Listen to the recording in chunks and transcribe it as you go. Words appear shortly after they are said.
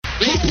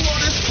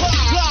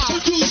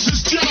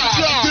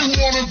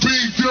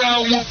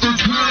Only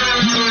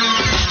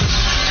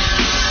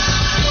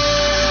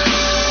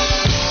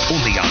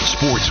on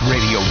Sports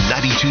Radio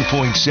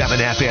 92.7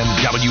 FM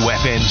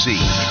WFNZ.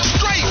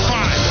 Straight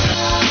fire.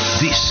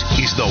 This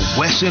is the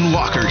Wes and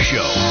Walker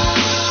Show.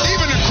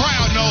 Even the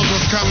crowd knows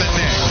what's coming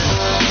next.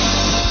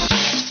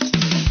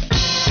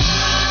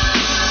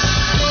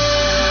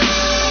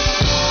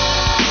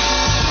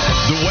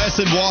 The Wes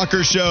and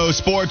Walker Show,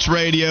 Sports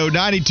Radio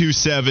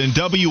 92.7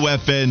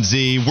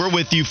 WFNZ. We're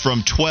with you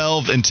from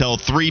 12 until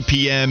 3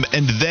 p.m.,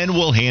 and then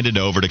we'll hand it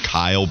over to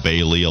Kyle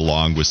Bailey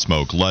along with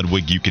Smoke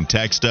Ludwig. You can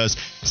text us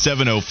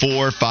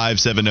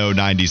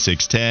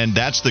 704-570-9610.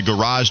 That's the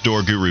Garage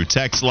Door Guru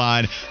text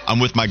line. I'm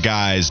with my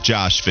guys,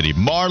 Josh Fitty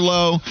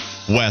Marlowe,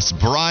 Wes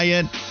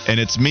Bryant, and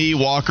it's me,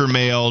 Walker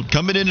Mail,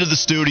 coming into the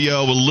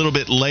studio a little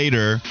bit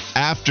later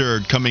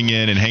after coming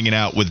in and hanging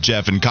out with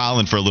Jeff and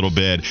Colin for a little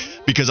bit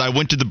because I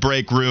went to the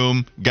break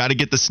room, got to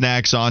get the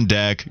snacks on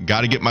deck,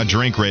 got to get my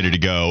drink ready to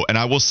go. And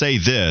I will say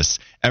this,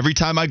 every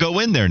time I go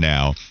in there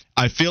now,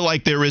 I feel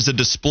like there is a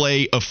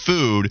display of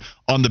food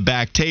on the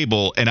back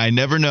table, and I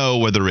never know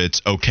whether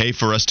it's okay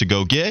for us to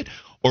go get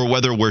or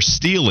whether we're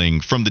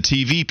stealing from the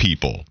TV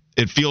people.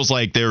 It feels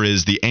like there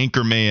is the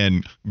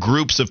Anchorman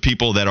groups of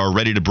people that are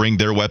ready to bring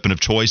their weapon of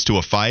choice to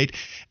a fight,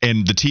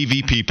 and the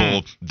TV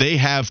people, they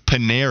have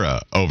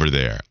Panera over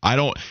there.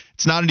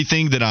 It's not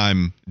anything that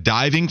I'm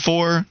diving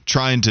for,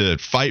 trying to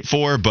fight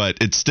for, but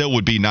it still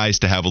would be nice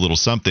to have a little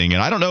something.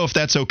 And I don't know if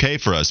that's okay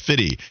for us.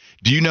 Fitty,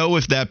 do you know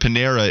if that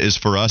Panera is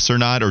for us or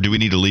not, or do we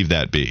need to leave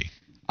that be?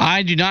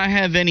 I do not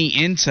have any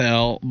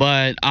intel,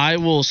 but I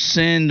will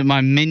send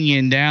my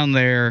minion down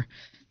there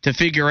to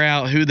figure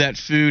out who that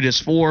food is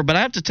for. But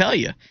I have to tell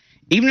you,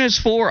 even if it's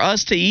for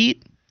us to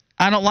eat,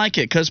 I don't like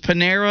it because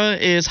Panera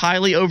is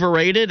highly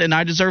overrated and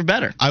I deserve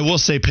better. I will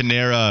say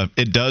Panera,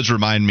 it does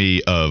remind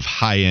me of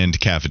high-end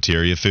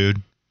cafeteria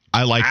food.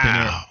 I like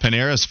Panera.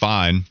 Panera's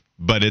fine,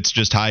 but it's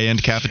just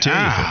high-end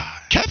cafeteria food.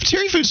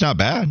 Cafeteria food's not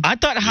bad. I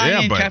thought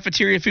high-end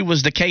cafeteria food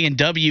was the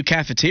K&W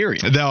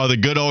cafeteria. No, the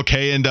good old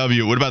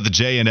K&W. What about the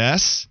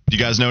J&S? Do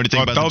you guys know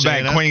anything about the J&S?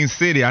 Throwback Queen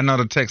City. I know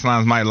the text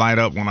lines might light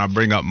up when I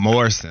bring up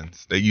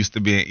Morrison's. They used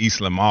to be in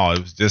Eastland Mall.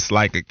 It was just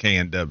like a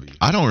K&W.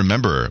 I don't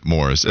remember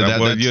Morris. You're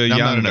I'm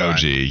not an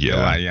OG. You're a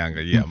lot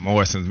younger. Yeah,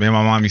 Morrison's. Me and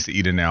my mom used to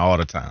eat in there all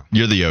the time.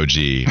 You're the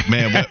OG.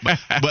 Man,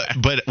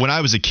 but when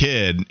I was a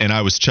kid and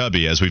I was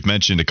chubby, as we've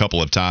mentioned a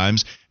couple of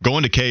times,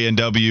 going to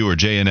K&W or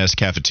J&S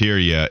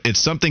cafeteria, it's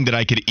something that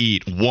I could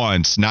eat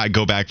once, not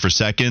go back for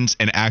seconds,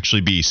 and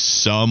actually be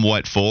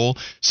somewhat full.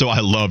 So I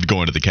loved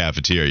going to the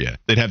cafeteria.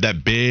 They'd have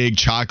that big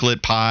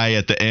chocolate pie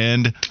at the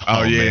end.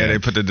 Oh yeah, man. They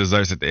put the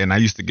desserts at the end. I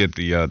used to get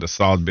the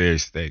Salisbury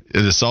steak.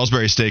 The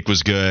Salisbury steak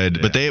was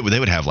good, but they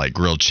would have like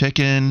grilled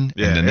chicken, and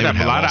then they would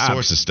have all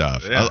sorts of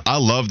stuff. Yeah. I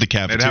love the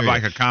cafeteria. They'd have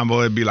like a combo.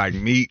 It'd be like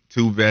meat,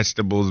 2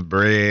 vegetables,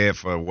 bread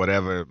for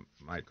whatever.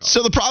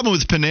 So the problem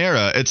with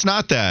Panera, it's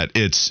not that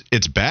it's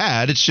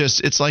bad. It's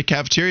just it's like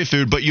cafeteria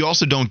food, but you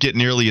also don't get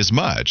nearly as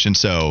much, and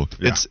so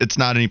it's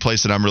not any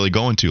place that I'm really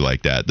going to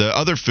like that. The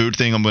other food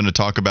thing I'm going to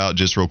talk about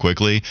just real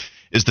quickly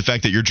is the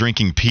fact that you're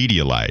drinking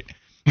Pedialyte.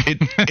 It's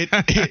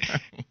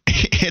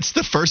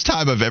the first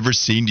time I've ever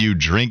seen you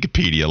drink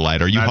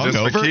Pedialyte. Are you hungover?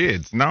 Just for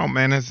kids. No,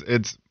 man.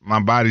 It's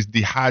my body's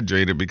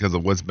dehydrated because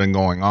of what's been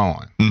going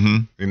on. Mm-hmm.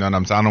 You know what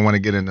I'm saying? I don't want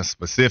to get into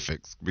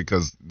specifics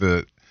because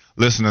the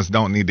listeners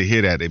don't need to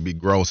hear that. They'd be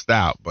grossed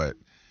out. But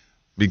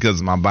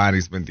because my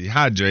body's been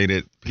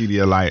dehydrated,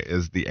 Pedialyte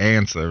is the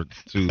answer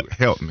to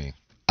help me.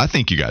 I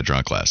think you got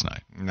drunk last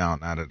night. No,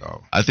 not at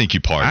all. I think you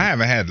partied. I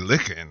haven't had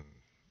liquor in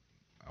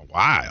a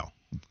while.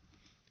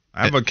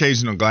 I have an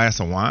occasional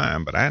glass of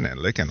wine, but I haven't had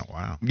liquor in a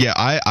while. Yeah,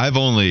 I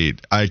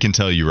can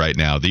tell you right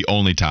now, the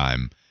only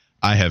time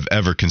I have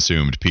ever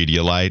consumed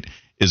Pedialyte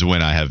is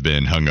when I have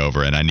been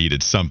hungover and I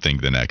needed something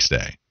the next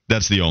day.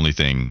 That's the only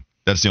time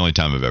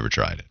I've ever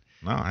tried it.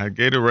 No, I had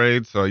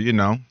Gatorade, so you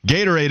know.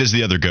 Gatorade is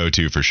the other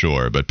go-to for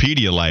sure, but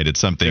Pedialyte, it's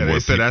something where they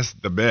said that's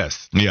the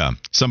best. Yeah,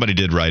 somebody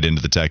did write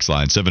into the text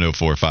line,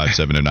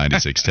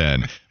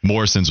 704-570-9610.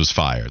 Morrison's was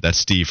fire. That's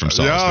Steve from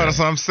Salisbury. Yo, that's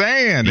what I'm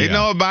saying. They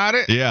know about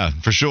it. Yeah,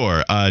 for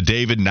sure.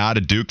 David, not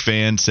a Duke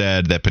fan,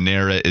 said that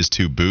Panera is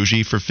too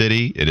bougie for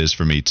Fitty. It is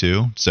for me,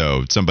 too.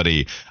 So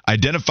somebody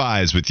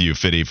identifies with you,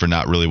 Fitty, for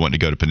not really wanting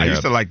to go to Panera. I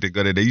used to like to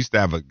go there. They used to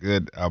have a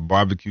good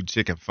barbecue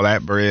chicken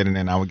flatbread, and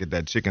then I would get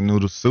that chicken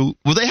noodle soup.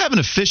 Well, they have an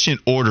efficient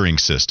ordering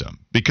system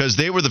because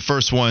they were the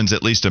first ones,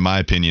 at least in my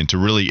opinion, to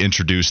really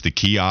introduce the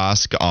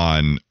kiosk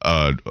on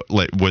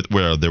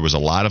where there was a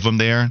lot of them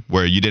there,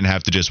 where you didn't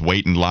have to just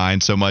wait in line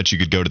so much. You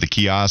could go to the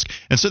kiosk.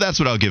 And so that's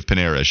what I'll give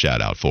Panera a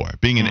shout out for,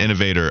 being an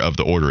innovator of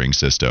the ordering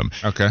system.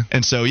 Okay.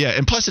 And so, yeah,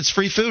 and plus it's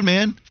free food,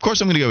 man. Of course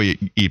I'm going to go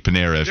eat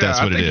Panera if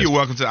that's what it is. I think you're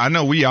welcome to. I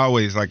know we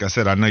always, like I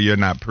said, I know you're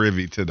not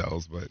privy to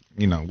those, but,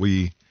 you know,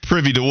 we.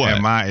 Privy to what?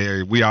 In my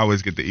area, we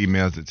always get the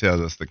emails that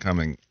tells us to come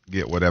and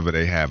get whatever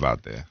they have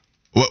out there.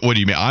 What do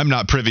you mean? I'm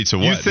not privy to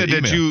what? You said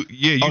that you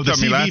told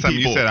me last time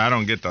you said I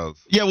don't get those.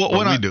 Yeah, well,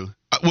 we do.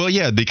 Well,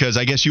 yeah, because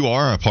I guess you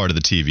are a part of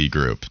the TV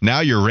group. Now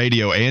you're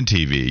radio and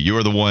TV. You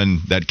are the one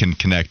that can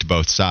connect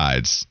both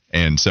sides.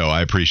 And so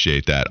I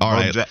appreciate that. All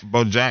right.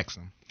 Bo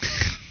Jackson.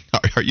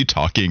 Are you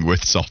talking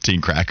with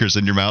saltine crackers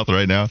in your mouth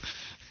right now?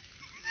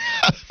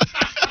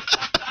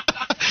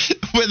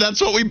 But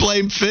that's what we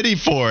blame Fitty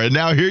for. And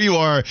now here you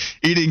are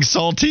eating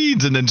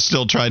saltines and then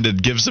still trying to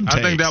give some takes.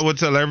 I think that would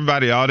tell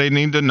everybody all they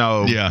need to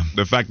know. Yeah.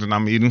 The fact that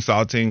I'm eating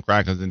saltine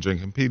crackers and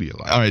drinking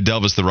Pedialyte. All right,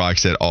 Delvis the Rock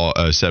said,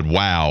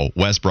 wow,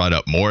 Wes brought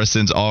up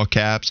Morrison's all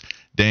caps.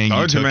 Dang,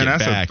 you took it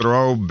that's back. A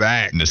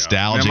throwback.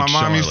 Nostalgic. Man,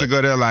 my mom used to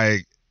go there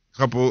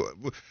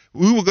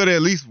we would go there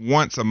at least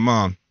once a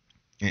month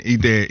and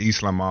eat there at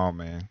East Lamar,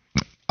 man.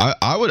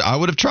 I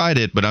would have tried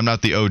it, but I'm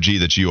not the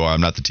OG that you are.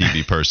 I'm not the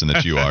TV person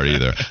that you are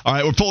either. All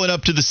right, we're pulling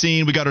up to the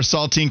scene. We got our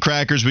saltine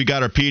crackers. We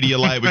got our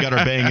Pedialyte. We got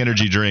our Bang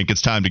energy drink.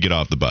 It's time to get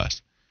off the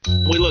bus.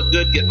 We look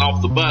good getting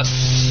off the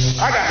bus.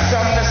 I got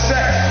something to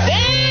say.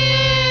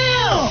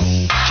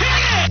 Damn! Kick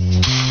it! I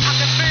can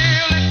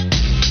feel it.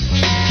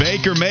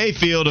 Baker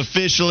Mayfield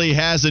officially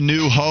has a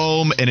new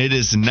home, and it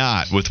is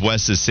not with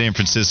Wes's San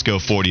Francisco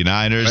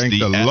 49ers. Thank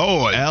the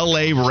Lord.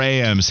 LA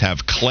Rams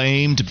have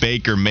claimed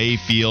Baker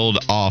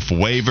Mayfield off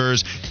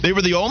waivers. They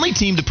were the only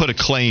team to put a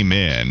claim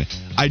in.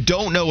 I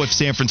don't know if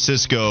San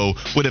Francisco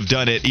would have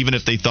done it even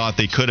if they thought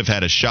they could have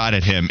had a shot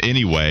at him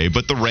anyway,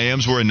 but the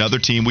Rams were another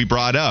team we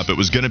brought up. It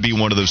was going to be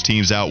one of those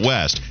teams out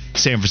west.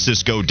 San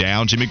Francisco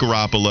down Jimmy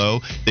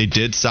Garoppolo. They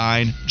did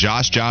sign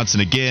Josh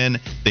Johnson again.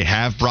 They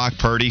have Brock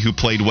Purdy, who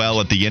played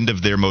well at the end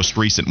of their most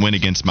recent win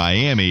against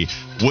Miami.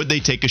 Would they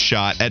take a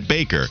shot at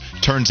Baker?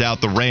 Turns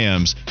out the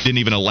Rams didn't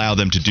even allow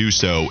them to do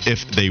so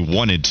if they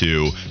wanted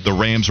to. The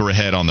Rams were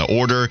ahead on the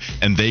order,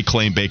 and they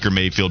claimed Baker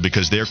Mayfield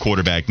because they're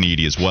quarterback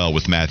needy as well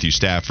with Matthew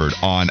Stafford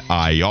on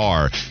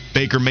IR.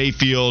 Baker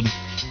Mayfield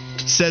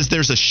says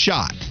there's a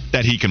shot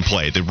that he can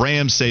play. The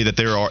Rams say that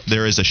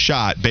there is a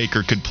shot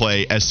Baker could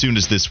play as soon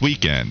as this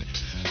weekend.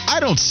 I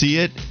don't see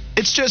it.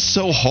 It's just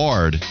so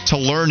hard to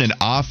learn an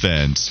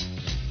offense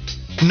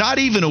not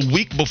even a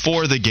week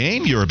before the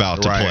game you're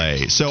about to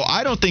play. So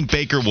I don't think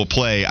Baker will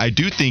play. I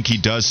do think he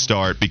does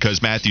start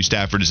because Matthew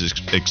Stafford is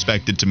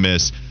expected to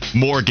miss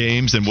more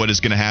games than what is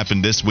going to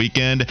happen this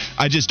weekend.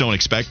 I just don't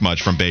expect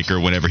much from Baker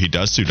whenever he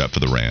does suit up for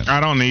the Rams.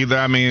 I don't either.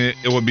 I mean,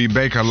 it would be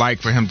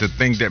Baker-like for him to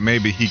think that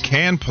maybe he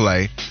can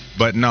play.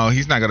 But no,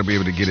 he's not going to be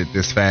able to get it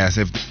this fast.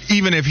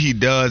 Even if he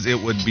does, it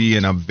would be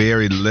in a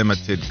very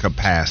limited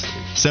capacity.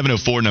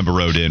 704 number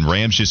wrote in,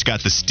 Rams just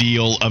got the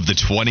steal of the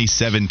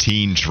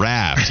 2017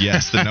 draft.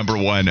 Yes, the number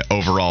one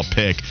overall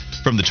pick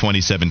from the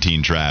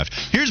 2017 draft.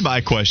 Here's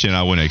my question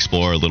I want to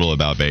explore a little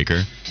about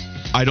Baker.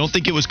 I don't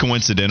think it was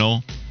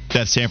coincidental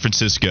that San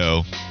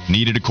Francisco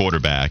needed a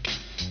quarterback.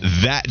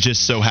 That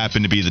just so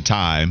happened to be the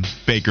time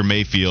Baker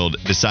Mayfield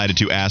decided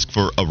to ask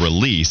for a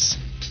release.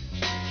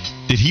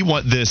 Did he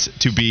want this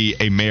to be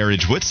a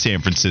marriage with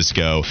San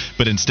Francisco,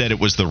 but instead it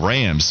was the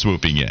Rams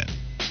swooping in?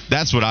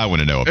 That's what I want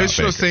to know about It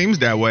sure Baker. seems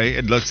that way.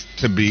 It looks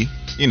to be.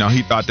 You know,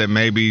 he thought that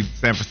maybe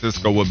San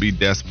Francisco would be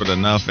desperate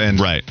enough,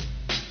 and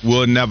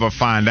we'll never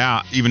find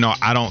out, even though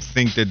I don't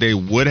think that they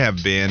would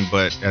have been,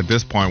 but at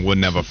this point, we'll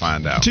never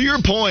find out. To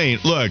your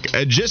point, look,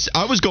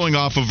 I was going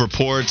off of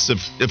reports.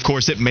 Of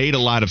course, it made a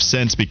lot of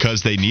sense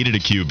because they needed a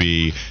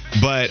QB.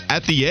 But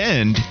at the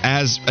end,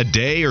 as a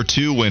day or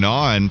two went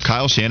on,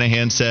 Kyle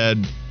Shanahan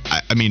said,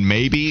 I mean,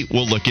 maybe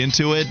we'll look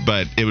into it,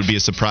 but it would be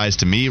a surprise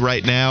to me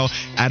right now.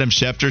 Adam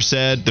Schefter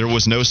said there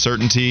was no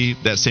certainty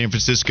that San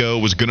Francisco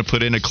was going to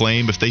put in a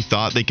claim if they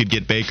thought they could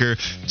get Baker.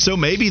 So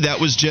maybe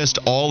that was just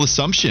all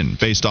assumption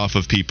based off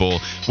of people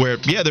where,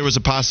 yeah, there was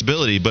a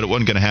possibility, but it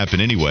wasn't going to happen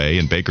anyway.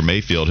 And Baker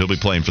Mayfield, he'll be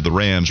playing for the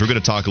Rams. We're going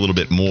to talk a little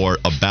bit more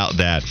about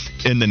that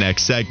in the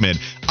next segment.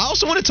 I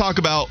also want to talk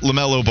about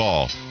LaMelo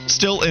Ball.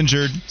 Still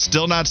injured,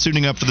 still not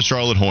suiting up for the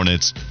Charlotte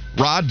Hornets.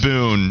 Rod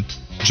Boone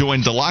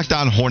joined the Locked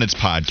On Hornets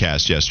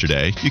podcast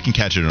yesterday. You can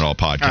catch it on all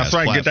podcast That's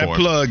right. platforms. Get that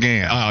plug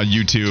in. On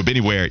YouTube,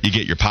 anywhere you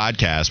get your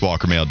podcast.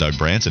 Walker Mail, Doug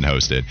Branson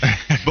hosted.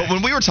 But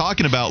when we were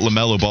talking about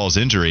LaMelo Ball's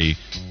injury,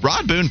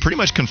 Rod Boone pretty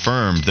much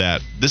confirmed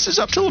that this is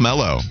up to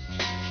LaMelo.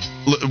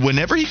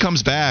 Whenever he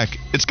comes back,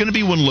 it's going to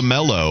be when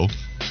LaMelo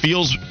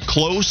feels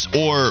close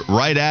or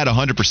right at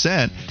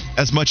 100%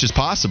 as much as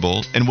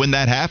possible. And when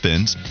that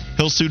happens,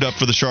 he'll suit up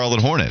for the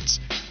Charlotte Hornets.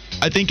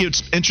 I think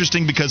it's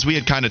interesting because we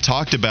had kind of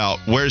talked about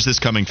where is this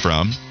coming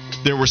from.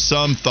 There were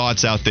some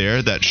thoughts out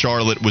there that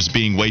Charlotte was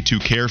being way too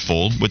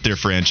careful with their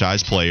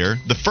franchise player.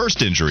 The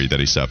first injury that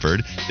he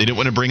suffered, they didn't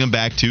want to bring him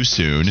back too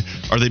soon.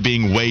 Are they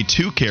being way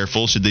too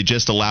careful? Should they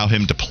just allow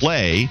him to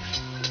play?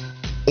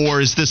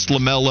 Or is this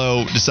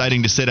LaMelo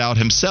deciding to sit out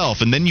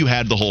himself? And then you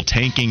had the whole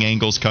tanking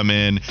angles come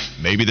in.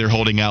 Maybe they're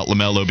holding out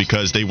LaMelo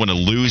because they want to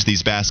lose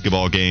these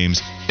basketball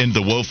games in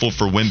the woeful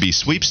for Wemby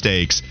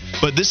sweepstakes.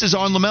 But this is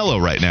on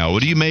LaMelo right now.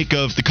 What do you make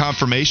of the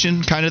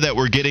confirmation kind of that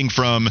we're getting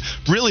from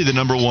really the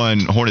number one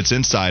Hornets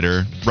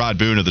insider, Rod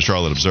Boone of the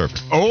Charlotte Observer?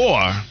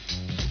 Or.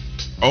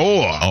 Oh,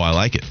 I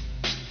like it.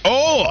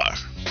 Or.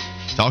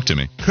 Talk to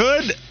me.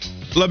 Could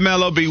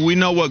LaMelo B, we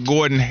know what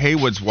Gordon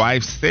Hayward's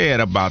wife said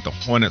about the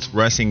Hornets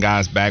rushing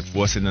guys back,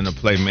 forcing them to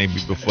play maybe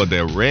before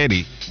they're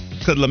ready.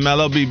 Could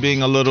LaMelo be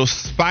being a little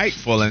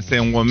spiteful and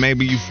saying, well,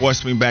 maybe you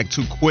forced me back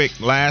too quick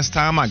last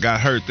time. I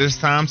got hurt this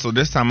time, so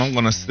this time I'm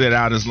going to sit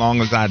out as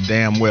long as I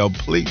damn well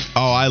please.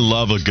 Oh, I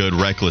love a good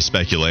reckless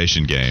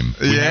speculation game.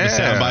 We have a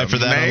soundbite for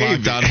that on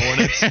Locked On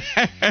Hornets.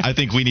 I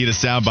think we need a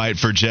soundbite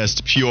for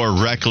just pure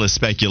reckless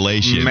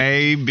speculation.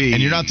 Maybe.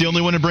 And you're not the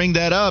only one to bring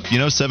that up. You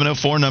know,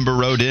 704 number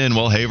wrote in,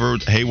 well,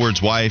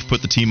 Hayward's wife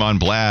put the team on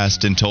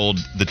blast and told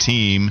him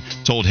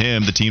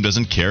the team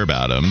doesn't care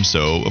about him.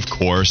 So, of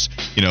course,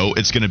 you know,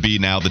 it's going to be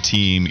now the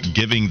team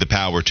giving the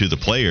power to the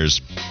players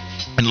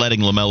and letting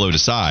LaMelo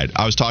decide.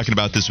 I was talking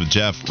about this with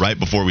Jeff right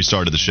before we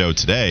started the show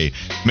today.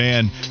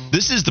 Man,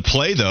 this is the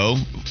play, though.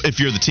 If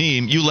you're the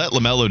team, you let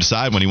LaMelo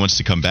decide when he wants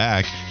to come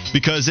back,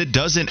 because it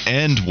doesn't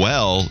end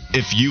well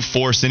if you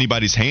force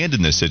anybody's hand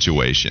in this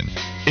situation.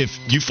 If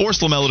you force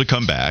LaMelo to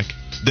come back,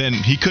 then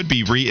he could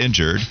be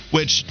re-injured,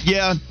 which,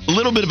 yeah, a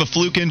little bit of a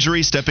fluke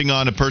injury, stepping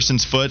on a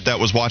person's foot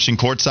that was watching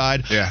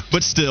courtside,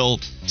 but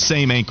still,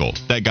 same ankle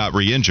that got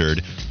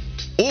re-injured.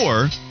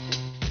 Or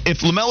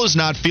if LaMelo's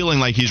not feeling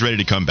like he's ready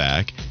to come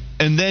back,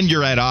 and then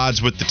you're at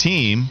odds with the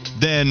team,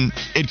 then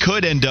it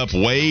could end up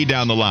way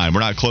down the line.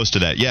 We're not close to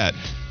that yet,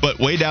 but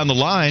way down the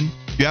line,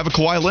 you have a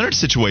Kawhi Leonard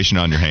situation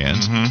on your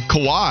hands.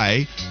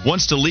 Kawhi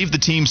wants to leave the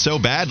team so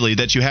badly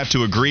that you have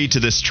to agree to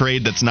this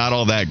trade that's not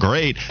all that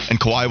great, and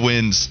Kawhi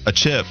wins a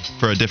chip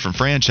for a different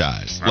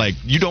franchise. Right. Like,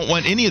 you don't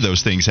want any of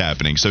those things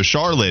happening. So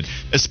Charlotte,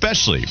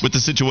 especially with the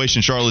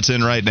situation Charlotte's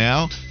in right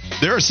now,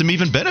 there are some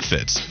even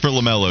benefits for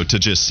LaMelo to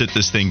just sit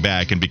this thing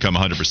back and become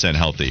 100%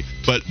 healthy.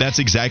 But that's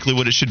exactly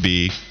what it should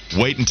be.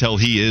 Wait until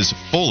he is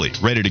fully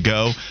ready to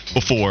go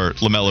before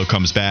LaMelo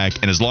comes back.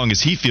 And as long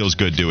as he feels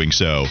good doing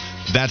so,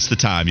 that's the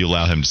time you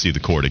allow him to see the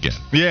court again.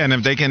 Yeah, and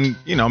if they can,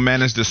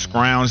 manage to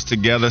scrounge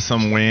together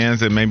some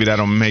wins, and maybe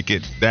that'll make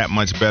it that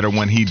much better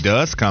when he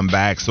does come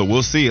back. So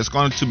we'll see. It's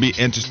going to be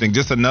interesting.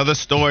 Just another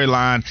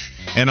storyline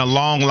and a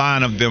long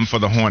line of them for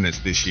the Hornets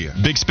this year.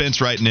 Big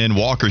Spence writing in,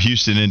 Walker,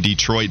 Houston, and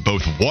Detroit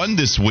both won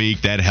this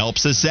week. That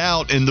helps us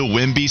out in the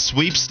Wemby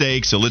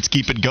sweepstakes. So let's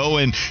keep it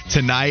going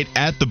tonight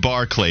at the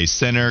Barclays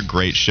Center.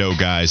 Great show,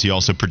 guys. He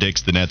also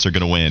predicts the Nets are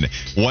going to win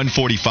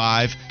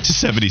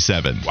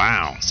 145-77.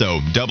 Wow. So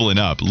doubling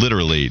up,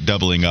 literally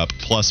doubling up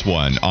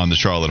 +1 on the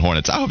Charlotte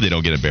Hornets. I hope they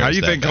don't get embarrassed. How do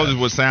you think coaches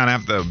would sound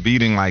after a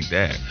beating like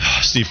that?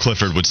 Steve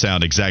Clifford would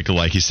sound exactly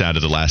like he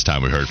sounded the last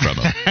time we heard from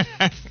him.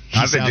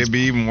 I think it'd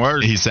be even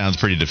worse. He sounds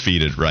pretty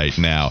defeated right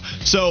now.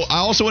 So I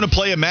also want to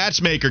play a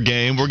matchmaker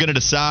game. We're going to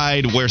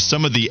decide where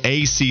some of the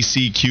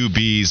ACC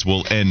QBs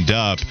will end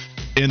up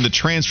in the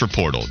transfer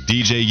portal.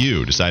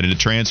 DJU decided to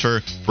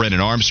transfer. Brennan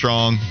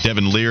Armstrong,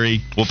 Devin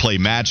Leary. We'll play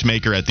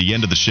matchmaker at the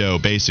end of the show.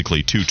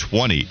 Basically,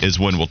 2:20 is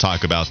when we'll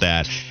talk about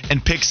that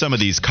and pick some of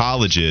these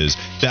colleges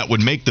that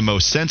would make the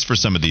most sense for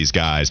some of these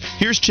guys.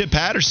 Here's Chip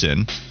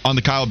Patterson on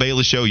the Kyle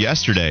Bailey Show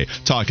yesterday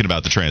talking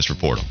about the transfer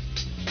portal.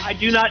 I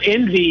do not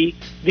envy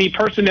the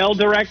personnel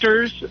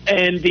directors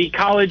and the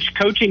college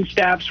coaching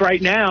staffs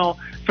right now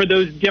for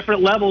those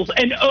different levels.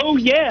 And, oh,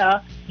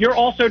 yeah, you're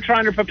also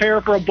trying to prepare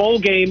for a bowl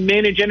game,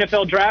 manage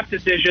NFL draft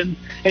decisions,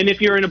 and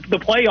if you're in the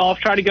playoff,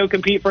 try to go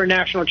compete for a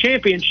national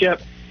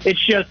championship.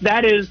 It's just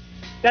that is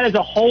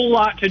a whole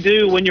lot to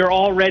do when you're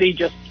already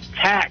just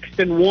taxed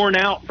and worn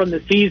out from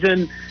the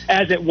season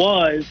as it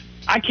was.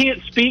 I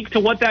can't speak to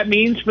what that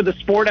means for the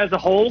sport as a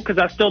whole because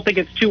I still think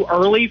it's too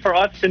early for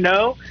us to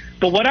know.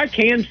 But what I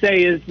can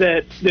say is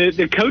that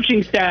the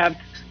coaching staff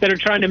that are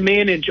trying to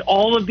manage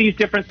all of these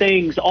different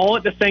things all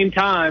at the same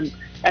time,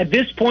 at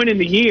this point in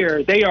the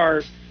year, they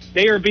are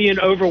being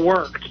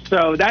overworked.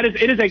 So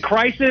it is a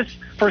crisis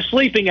for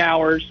sleeping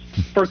hours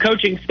for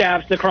coaching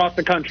staffs across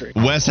the country.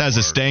 Wes has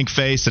a stank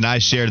face, and I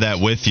share that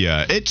with you.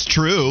 It's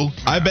true.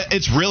 I bet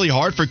it's really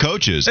hard for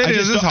coaches.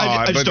 It's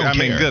hard, I just don't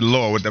care. I mean, good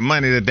Lord, with the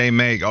money that they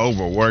make,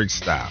 overworked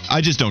style.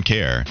 I just don't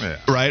care,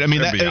 right? I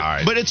mean,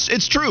 but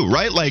it's true,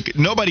 right? Like,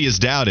 nobody is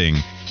doubting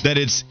that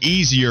it's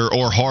easier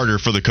or harder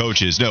for the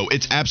coaches. No,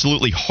 it's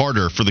absolutely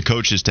harder for the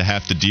coaches to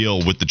have to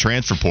deal with the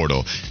transfer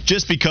portal.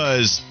 Just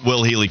because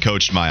Will Healy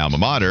coached my alma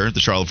mater, the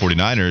Charlotte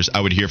 49ers,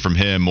 I would hear from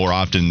him more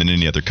often than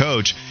any other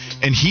coach.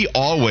 And he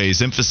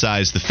always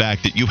emphasized the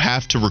fact that you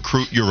have to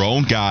recruit your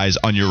own guys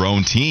on your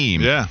own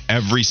team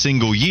every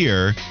single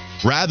year,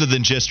 rather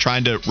than just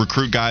trying to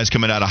recruit guys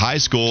coming out of high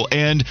school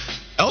and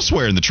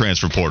elsewhere in the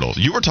transfer portal.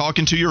 You were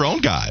talking to your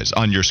own guys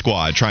on your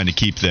squad, trying to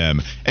keep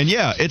them. And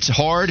yeah, it's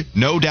hard,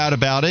 no doubt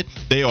about it.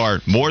 They are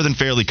more than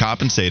fairly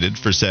compensated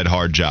for said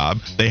hard job.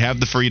 They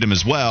have the freedom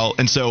as well.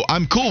 And so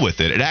I'm cool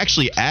with it. It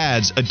actually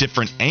adds a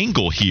different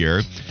angle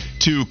here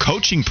to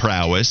coaching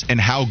prowess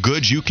and how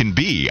good you can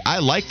be. I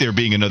like there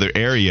being another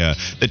area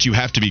that you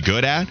have to be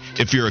good at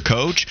if you're a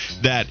coach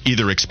that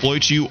either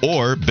exploits you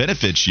or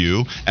benefits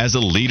you as a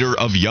leader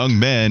of young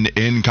men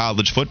in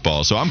college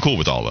football. So I'm cool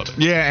with all of it.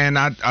 Yeah, and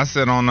I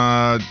said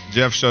on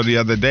Jeff's show the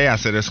other day, I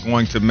said it's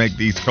going to make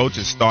these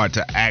coaches start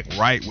to act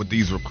right with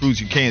these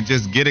recruits. You can't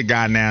just get a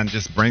guy now and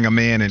just bring him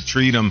in and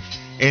treat him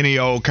any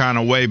old kind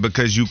of way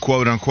because you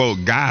quote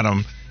unquote got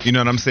them. You know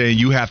what I'm saying?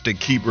 You have to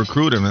keep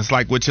recruiting. It's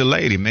like with your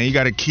lady, man. You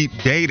got to keep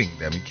dating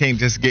them. You can't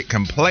just get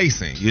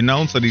complacent, you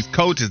know? So these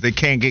coaches, they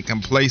can't get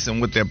complacent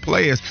with their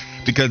players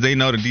because they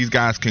know that these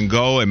guys can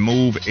go and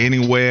move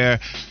anywhere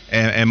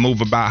and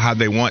move about how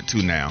they want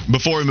to now.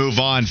 Before we move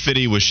on,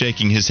 Fitty was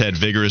shaking his head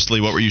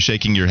vigorously. What were you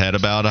shaking your head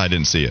about? I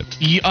didn't see it.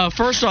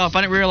 First off,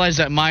 I didn't realize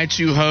that my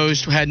two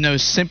hosts had no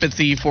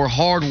sympathy for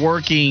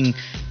hardworking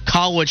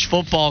college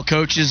football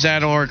coaches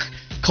that are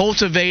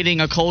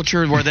cultivating a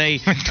culture where they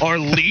are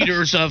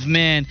leaders of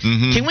men.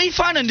 Mm-hmm. Can we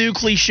find a new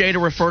cliche to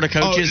refer to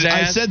coaches as?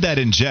 I said that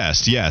in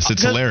jest. Yes,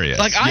 it's hilarious.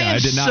 I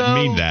did not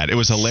mean that. It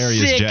was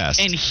hilarious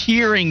jest. And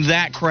hearing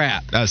that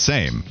crap.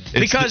 Same.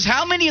 Because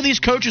how many of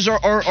these coaches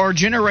are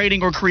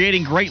generating or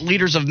creating great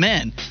leaders of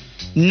men?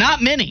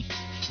 Not many.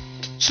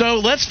 So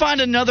let's find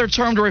another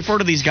term to refer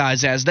to these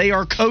guys as. They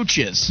are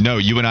coaches. No,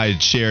 you and I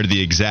shared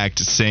the exact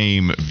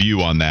same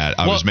view on that.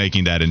 I was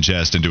making that in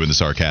jest and doing the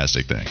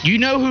sarcastic thing. You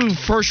know who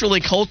first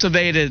really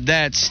cultivated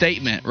that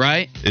statement,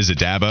 right? Is it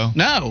Dabo?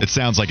 No. It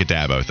sounds like a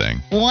Dabo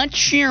thing.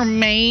 What's your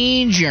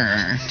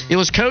major? It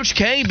was Coach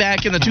K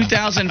back in the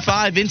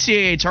 2005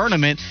 NCAA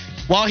tournament.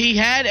 While he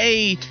had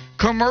a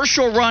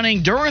commercial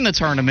running during the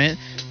tournament,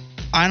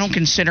 I don't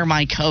consider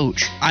my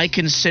coach. I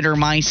consider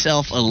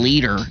myself a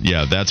leader.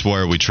 Yeah, that's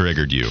where we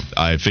triggered you.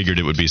 I figured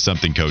it would be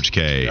something Coach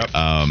K. Yep.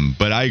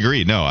 But I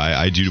agree. No,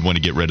 I do want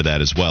to get rid of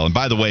that as well. And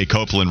by the way,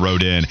 Copeland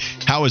wrote in,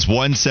 how is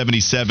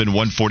 177,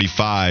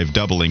 145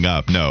 doubling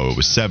up? No, it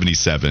was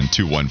 77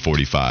 to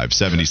 145.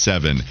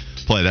 77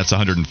 play. That's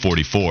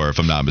 144 if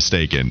I'm not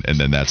mistaken. And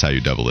then that's how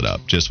you double it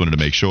up. Just wanted to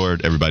make sure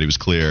everybody was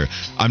clear.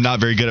 I'm not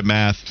very good at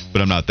math,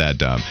 but I'm not that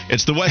dumb.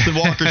 It's the Weston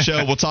Walker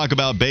Show. We'll talk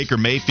about Baker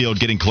Mayfield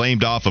getting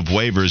claimed off of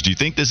waivers. Do you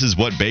think this is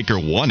what Baker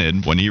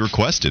wanted when he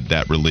requested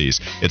that release?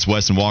 It's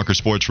Weston Walker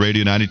Sports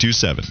Radio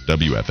 92.7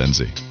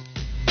 WFNZ.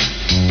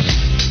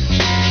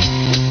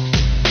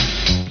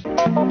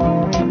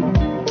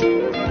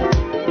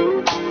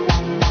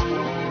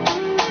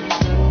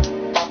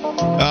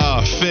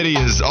 Fitty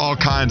is all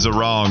kinds of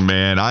wrong,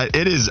 man. Hang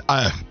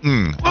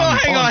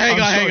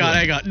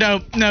on. No,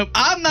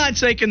 I'm not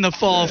taking the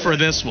fall for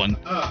this one.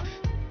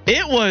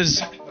 It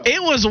was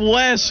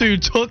Wes who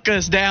took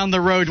us down the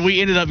road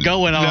we ended up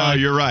going on. No,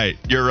 you're right.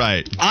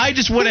 I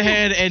just went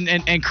ahead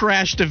and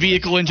crashed the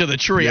vehicle into the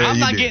tree. Yeah, I'm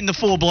not getting the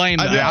full blame,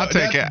 though. I'll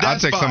take it. I'll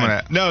take some of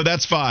that. No,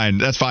 that's fine.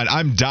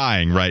 I'm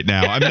dying right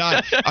now.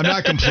 I'm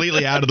not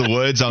completely out of the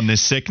woods on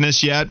this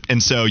sickness yet.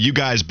 And so you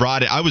guys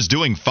brought it. I was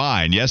doing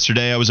fine.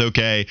 Yesterday I was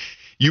okay.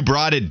 You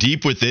brought it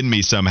deep within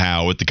me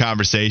somehow with the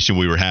conversation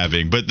we were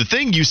having. But the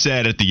thing you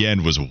said at the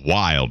end was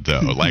wild,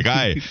 though. Like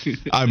I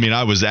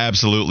was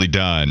absolutely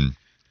done.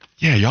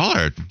 Yeah, y'all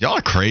are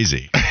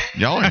crazy.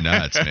 Y'all are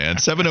nuts, man.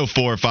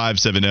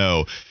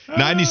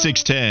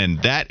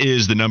 704-570-9610. That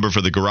is the number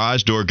for the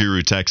Garage Door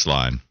Guru text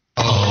line.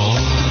 Oh.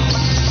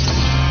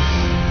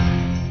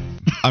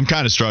 I'm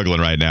kind of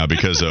struggling right now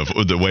because of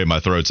the way my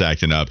throat's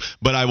acting up.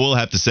 But I will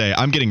have to say,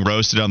 I'm getting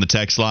roasted on the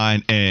text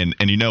line. And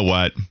you know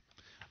what?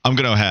 I'm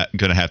gonna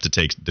have to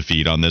take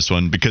defeat on this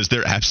one because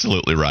they're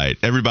absolutely right.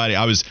 Everybody,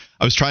 I was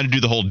trying to do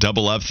the whole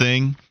double up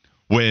thing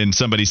when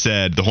somebody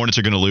said the Hornets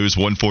are going to lose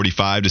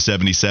 145 to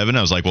 77.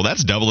 I was like, well,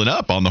 that's doubling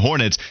up on the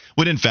Hornets.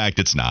 When in fact,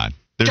 it's not.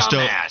 There's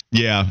still,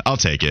 yeah, I'll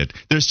take it.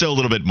 There's still a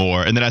little bit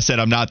more. And then I said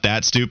I'm not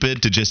that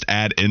stupid to just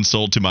add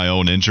insult to my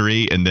own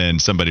injury. And then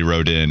somebody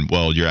wrote in,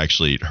 well, you're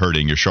actually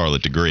hurting your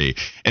Charlotte degree.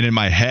 And in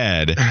my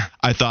head,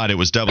 I thought it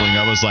was doubling.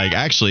 I was like,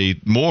 actually,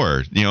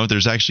 more.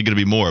 There's actually going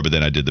to be more. But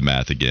then I did the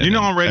math again.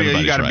 On radio,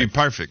 you got to be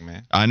perfect,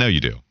 man. I know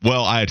you do.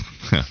 Well,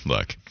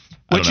 look.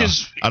 I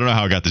don't know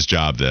how I got this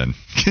job then.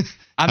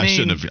 I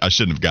shouldn't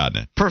have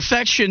gotten it.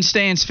 Perfection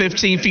stands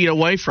 15 feet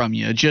away from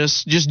you.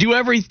 Just do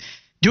everything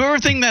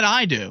that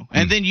I do,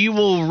 and then you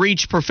will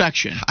reach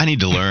perfection. I need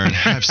to learn.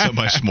 I have so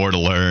much more to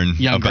learn.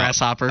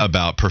 Grasshopper.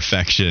 About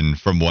perfection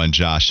from one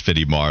Josh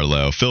Fitty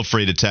Marlowe. Feel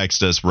free to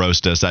text us,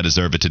 roast us. I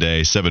deserve it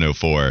today.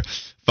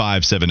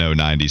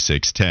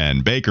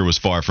 704-570-9610. Baker was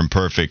far from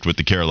perfect with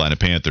the Carolina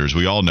Panthers.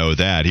 We all know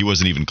that. He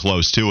wasn't even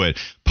close to it,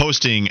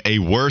 posting a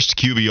worst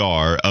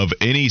QBR of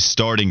any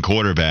starting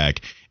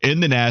quarterback in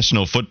the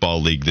National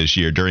Football League this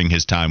year during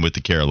his time with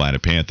the Carolina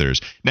Panthers.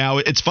 Now,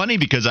 it's funny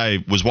because I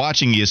was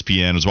watching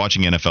ESPN, was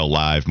watching NFL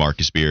Live,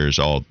 Marcus Spears,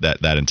 all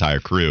that entire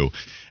crew,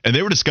 and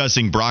they were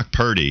discussing Brock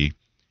Purdy,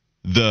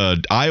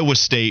 the Iowa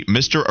State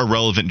Mr.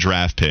 Irrelevant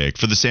draft pick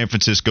for the San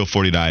Francisco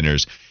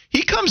 49ers.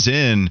 He comes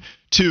in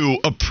to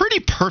a pretty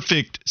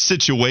perfect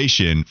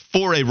situation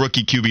for a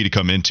rookie QB to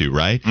come into,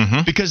 right?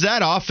 Mm-hmm. Because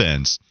that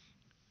offense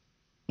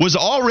was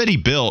already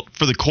built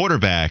for the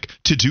quarterback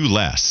to do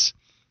less.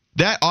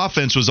 That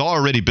offense was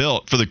already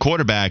built for the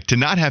quarterback to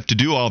not have to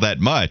do all that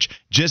much.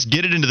 Just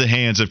get it into the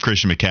hands of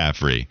Christian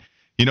McCaffrey.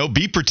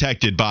 Be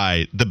protected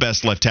by the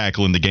best left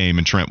tackle in the game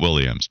in Trent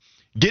Williams.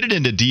 Get it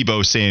into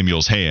Deebo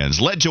Samuel's hands.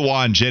 Let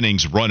Jawan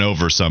Jennings run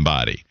over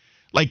somebody.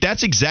 Like,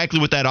 that's exactly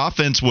what that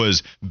offense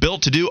was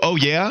built to do. Oh,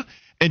 yeah?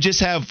 And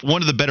just have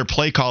one of the better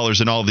play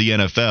callers in all of the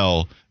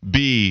NFL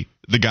be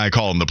the guy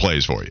calling the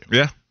plays for you.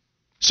 Yeah.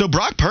 So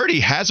Brock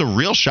Purdy has a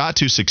real shot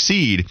to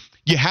succeed.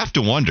 You have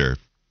to wonder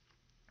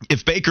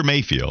if Baker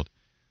Mayfield,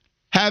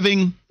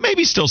 having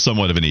maybe still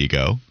somewhat of an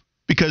ego,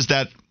 because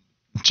that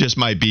just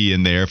might be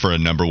in there for a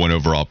number 1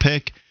 overall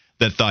pick,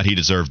 that thought he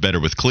deserved better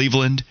with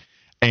Cleveland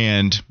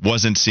and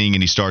wasn't seeing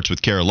any starts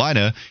with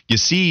Carolina. You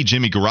see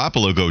Jimmy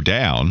Garoppolo go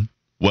down.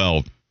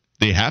 Well,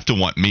 they have to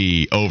want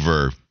me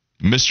over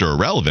Mr.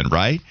 Irrelevant,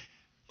 right?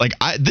 Like,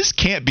 this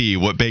can't be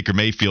what Baker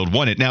Mayfield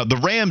wanted. Now, the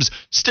Rams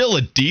still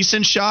a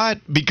decent shot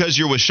because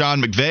you're with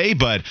Sean McVay,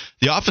 but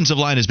the offensive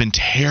line has been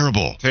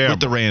terrible with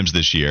the Rams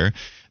this year.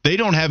 They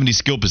don't have any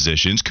skill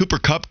positions. Cooper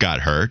Kupp got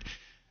hurt.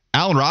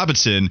 Allen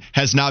Robinson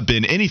has not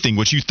been anything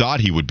what you thought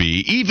he would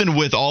be, even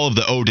with all of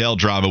the Odell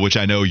drama, which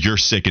I know you're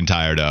sick and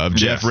tired of.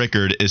 Yes. Jeff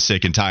Rickard is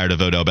sick and tired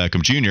of Odell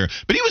Beckham Jr.,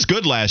 but he was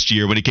good last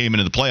year when he came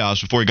into the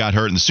playoffs before he got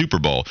hurt in the Super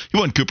Bowl. He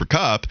wasn't Cooper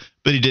Kupp,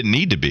 but he didn't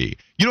need to be.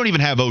 You don't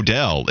even have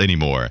Odell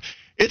anymore.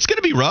 It's going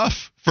to be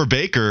rough for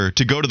Baker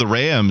to go to the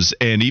Rams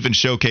and even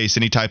showcase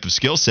any type of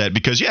skill set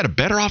because you had a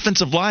better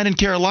offensive line in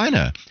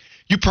Carolina.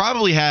 You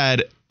probably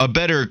had a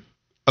better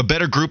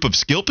group of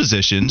skill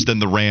positions than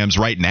the Rams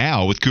right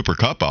now with Cooper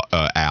Kupp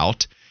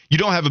out. You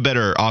don't have a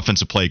better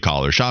offensive play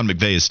caller. Sean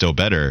McVay is still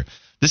better.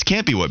 This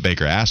can't be what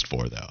Baker asked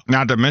for, though.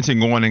 Not to mention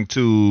going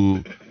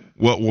into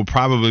what will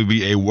probably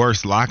be a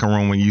worse locker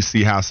room when you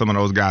see how some of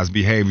those guys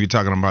behave. You're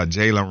talking about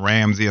Jalen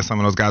Ramsey and some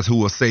of those guys who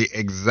will say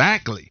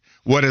exactly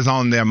what is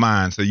on their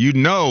mind. So you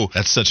know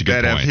that's such a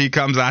good point. If he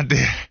comes out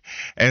there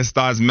and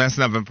starts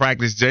messing up in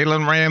practice,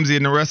 Jalen Ramsey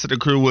and the rest of the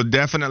crew will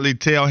definitely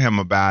tell him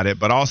about it.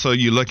 But also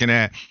you're looking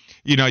at,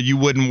 you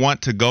wouldn't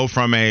want to go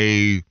from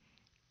either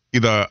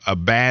a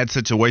bad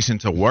situation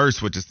to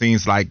worse, which it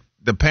seems like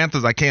the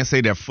Panthers, I can't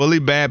say they're fully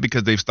bad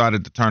because they've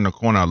started to turn the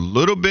corner a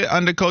little bit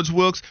under Coach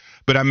Wilkes.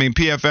 But, I mean,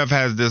 PFF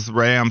has this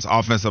Rams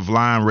offensive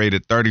line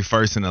rated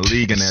 31st in the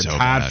league, and they're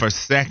tied for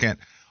second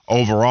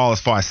overall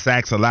as far as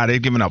sacks allowed.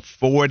 They've given up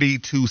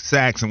 42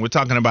 sacks, and we're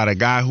talking about a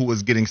guy who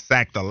was getting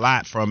sacked a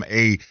lot from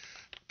a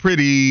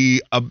pretty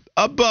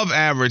above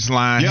average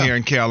line here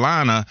in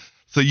Carolina.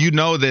 So you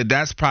know that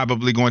that's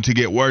probably going to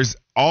get worse.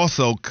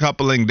 Also,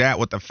 coupling that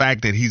with the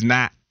fact that he's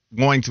not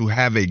going to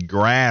have a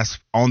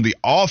grasp on the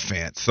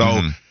offense.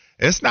 So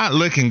it's not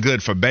looking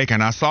good for Baker.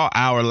 And I saw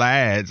our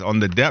lads on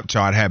the depth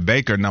chart have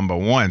Baker number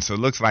 1. So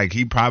it looks like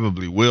he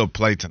probably will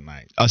play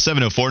tonight. A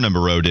 704 number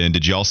wrote in.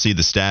 Did y'all see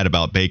the stat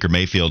about Baker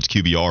Mayfield's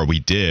QBR? We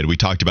did. We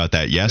talked about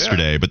that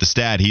yesterday. Yeah. But the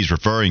stat he's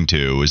referring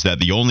to is that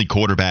the only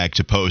quarterback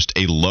to post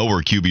a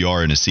lower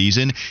QBR in a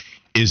season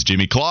is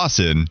Jimmy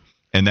Clausen.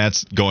 And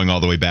that's going all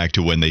the way back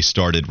to when they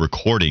started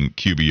recording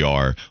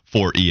QBR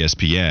for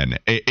ESPN.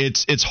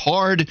 It's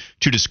hard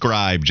to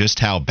describe just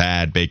how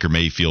bad Baker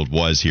Mayfield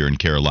was here in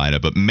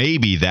Carolina, but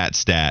maybe that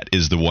stat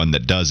is the one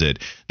that does it,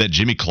 that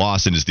Jimmy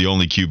Clausen is the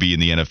only QB in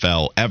the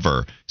NFL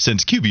ever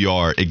since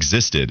QBR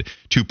existed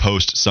to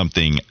post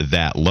something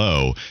that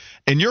low.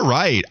 And you're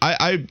right.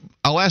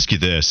 I'll ask you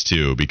this,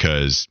 too,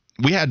 because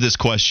we had this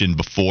question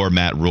before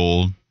Matt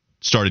Rule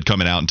started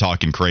coming out and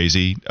talking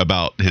crazy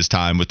about his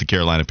time with the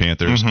Carolina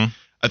Panthers.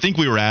 I think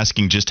we were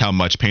asking just how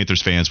much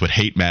Panthers fans would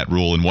hate Matt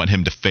Rule and want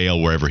him to fail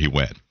wherever he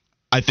went.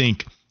 I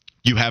think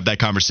you have that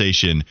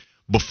conversation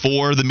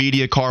before the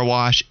media car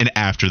wash and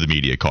after the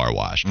media car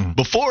wash.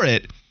 Before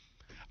it,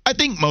 I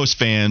think most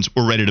fans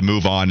were ready to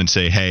move on and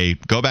say, hey,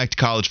 go back to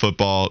college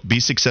football,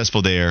 be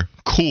successful there.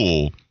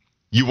 Cool.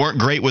 You weren't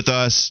great with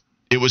us.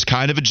 It was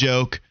kind of a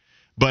joke,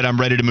 but I'm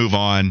ready to move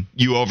on.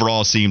 You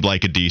overall seemed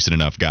like a decent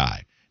enough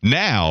guy.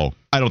 Now,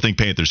 I don't think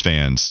Panthers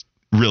fans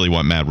really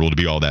want Matt Rule to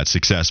be all that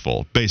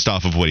successful based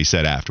off of what he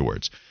said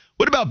afterwards.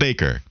 What about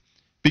Baker?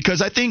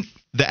 Because I think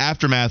the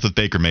aftermath of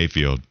Baker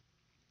Mayfield,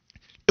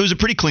 it was a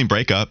pretty clean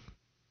breakup.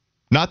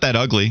 Not that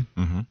ugly.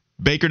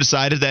 Baker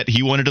decided that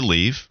he wanted to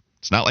leave.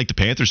 It's not like the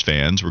Panthers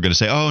fans were going to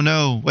say, oh,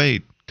 no,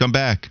 wait, come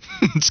back.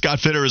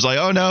 Scott Fitter was like,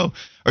 oh, no,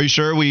 are you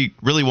sure we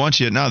really want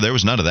you? No, there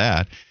was none of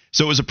that.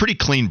 So it was a pretty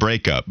clean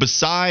breakup.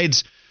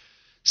 Besides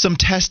some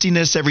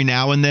testiness every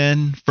now and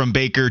then from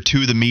Baker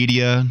to the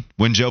media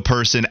when Joe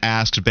Person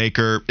asked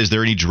Baker, is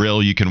there any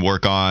drill you can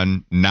work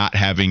on not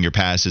having your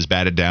passes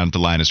batted down at the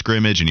line of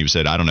scrimmage? And he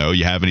said, I don't know.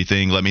 You have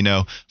anything? Let me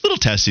know. Little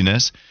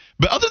testiness.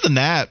 But other than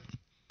that,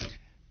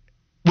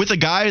 with a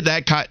guy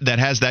that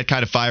has that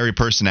kind of fiery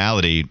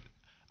personality,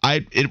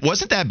 it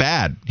wasn't that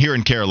bad here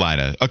in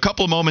Carolina. A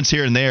couple of moments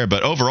here and there,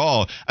 but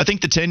overall, I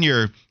think the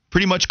tenure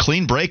pretty much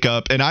clean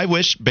breakup, and I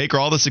wish Baker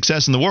all the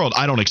success in the world.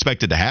 I don't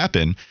expect it to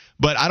happen,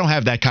 but I don't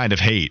have that kind of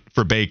hate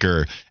for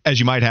Baker as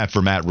you might have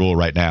for Matt Rule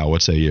right now.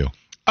 What say you?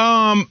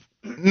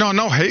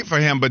 No hate for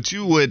him, but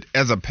you would,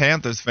 as a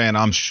Panthers fan,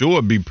 I'm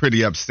sure be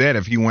pretty upset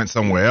if he went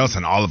somewhere else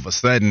and all of a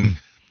sudden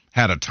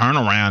had a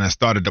turnaround and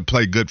started to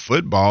play good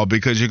football,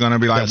 because you're going to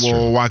be like, that's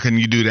well, true. Why couldn't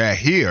you do that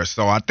here?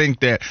 So I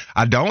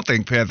don't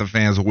think Panther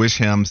fans wish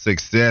him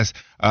success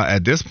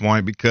at this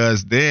point,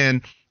 because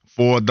then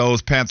for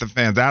those Panther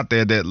fans out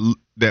there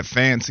that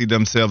fancy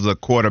themselves a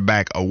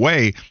quarterback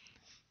away,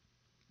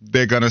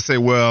 they're going to say,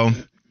 well,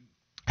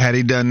 had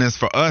he done this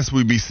for us,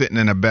 we'd be sitting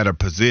in a better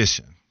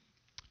position.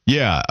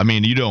 Yeah, I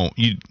mean,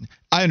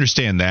 I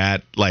understand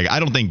that. Like, I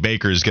don't think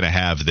Baker is going to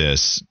have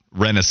this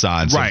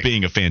renaissance of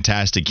being a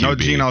fantastic QB. No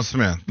Geno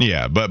Smith.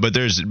 Yeah, but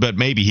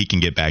maybe he can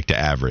get back to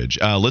average.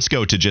 Let's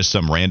go to just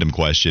some random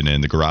question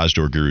in the Garage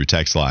Door Guru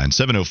text line,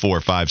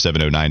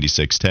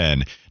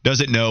 704-570-9610.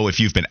 Doesn't know if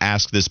you've been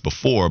asked this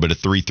before, but a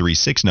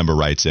 336 number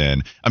writes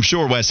in. I'm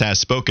sure Wes has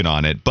spoken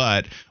on it,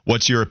 but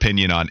what's your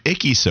opinion on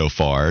Icky so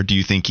far? Do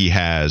you think he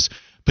has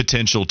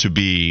potential to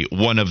be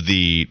one of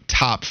the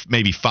top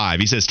maybe 5?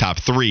 He says top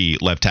 3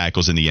 left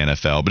tackles in the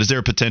NFL, but is there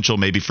a potential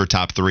maybe for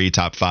top 3,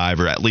 top 5,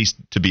 or at least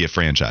to be a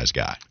franchise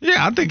guy?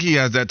 Yeah, I think he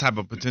has that type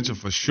of potential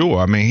for sure.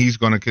 I mean, he's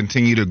going to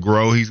continue to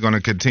grow. He's going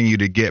to continue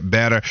to get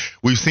better.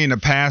 We've seen the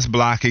pass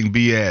blocking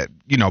be at,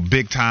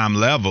 big time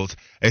levels.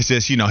 It's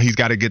just, he's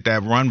got to get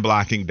that run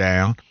blocking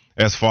down.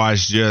 As far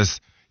as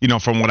just,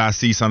 from what I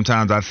see,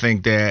 sometimes I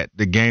think that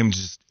the game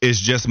is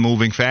just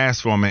moving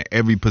fast for him in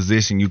every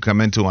position you come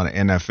into on the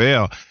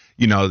NFL.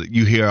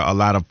 You hear a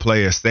lot of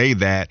players say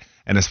that,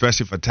 and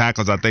especially for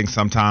tackles, I think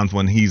sometimes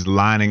when he's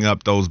lining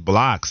up those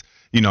blocks,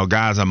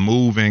 guys are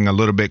moving a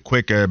little bit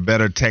quicker,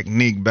 better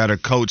technique, better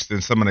coach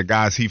than some of the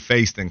guys he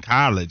faced in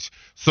college.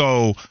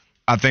 So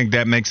I think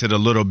that makes it a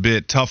little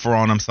bit tougher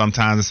on him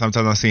sometimes. And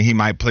sometimes I see he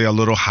might play a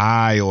little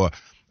high or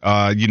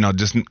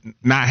just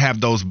not have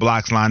those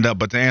blocks lined up.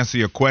 But to answer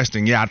your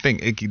question, yeah, I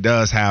think Icky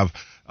does have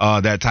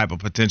that type of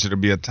potential to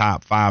be a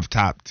top 5,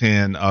 top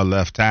 10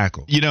 left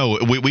tackle.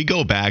 We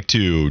go back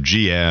to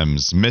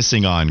GMs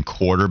missing on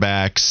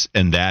quarterbacks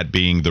and that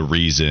being the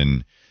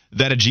reason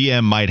that a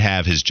GM might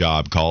have his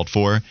job called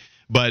for.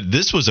 But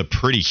this was a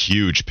pretty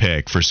huge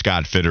pick for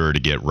Scott Fitterer to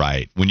get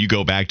right. When you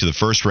go back to the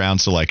first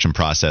round selection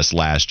process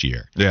last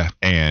year,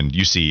 and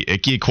you see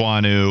Ike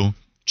Ekwonu,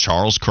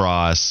 Charles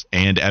Cross,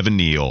 and Evan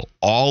Neal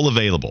all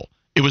available.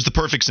 It was the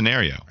perfect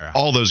scenario. Yeah.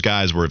 All those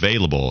guys were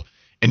available.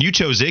 And you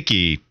chose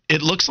Icky.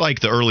 It looks like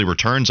the early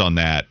returns on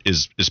that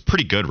is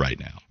pretty good right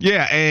now.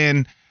 Yeah,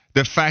 and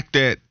the fact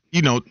that,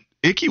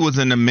 Icky was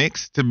in the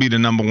mix to be the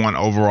number 1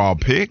 overall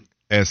pick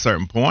at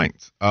certain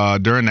points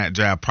during that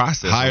draft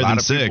process. Higher than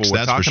 6, people were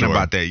that's talking for sure.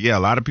 about that. Yeah, a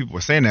lot of people were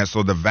saying that.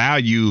 So the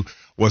value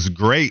was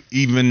great,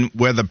 even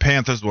where the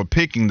Panthers were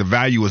picking. The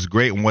value was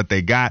great in what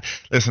they got.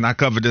 Listen, I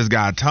covered this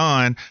guy a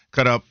ton,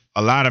 cut up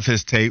a lot of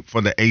his tape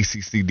for the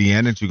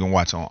ACCDN that you can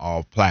watch on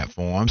all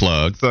platforms.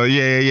 Plug. So,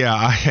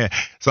 yeah.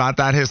 So I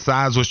thought his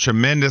size was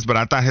tremendous, but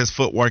I thought his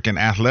footwork and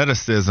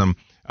athleticism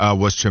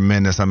was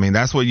tremendous. I mean,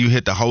 that's where you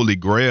hit the holy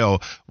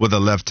grail with a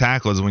left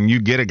tackle is when you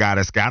get a guy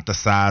that's got the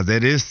size,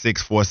 that is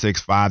 6'4",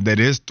 6'5", that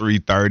is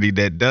 330,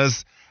 that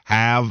does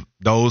have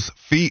those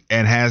feet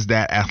and has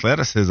that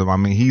athleticism. I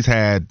mean, he's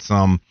had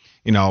some,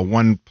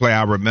 one play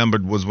I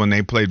remembered was when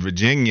they played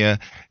Virginia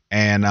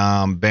and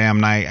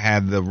Bam Knight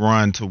had the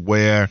run to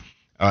where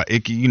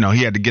Icky,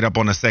 he had to get up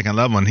on the second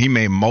level and he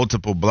made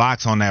multiple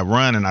blocks on that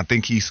run. And I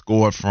think he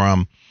scored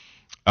from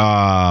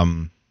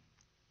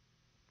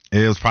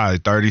it was probably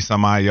 30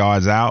 some odd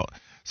yards out.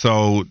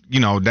 So,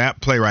 that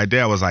play right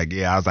there was like,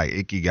 I was like,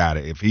 Icky got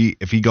it.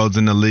 If he goes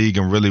in the league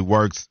and really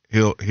works,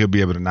 he'll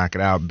be able to knock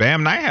it out.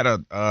 Bam Knight had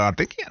I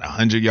think he had a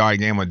 100-yard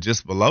game or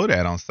just below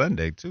that on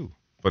Sunday too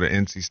for the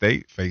NC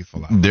State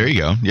faithful. There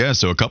you go. Yeah,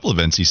 so a couple of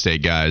NC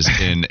State guys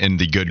in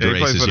the good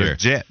graces here. The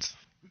Jets.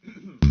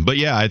 But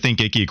yeah, I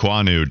think Ike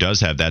Ekwonu does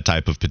have that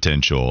type of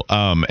potential.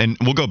 And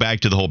we'll go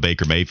back to the whole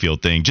Baker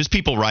Mayfield thing. Just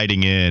people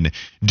writing in,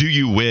 do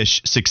you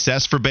wish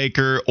success for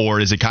Baker, or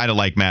is it kind of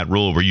like Matt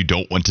Rule where you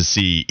don't want to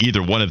see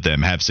either one of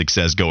them have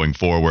success going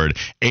forward?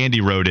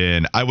 Andy wrote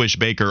in, I wish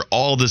Baker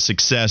all the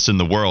success in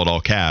the world,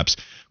 all caps,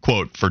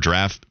 quote, for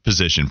draft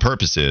position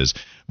purposes.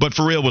 But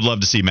for real, would love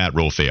to see Matt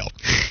Rule fail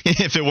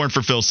if it weren't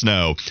for Phil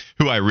Snow,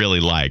 who I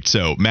really liked.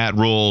 So Matt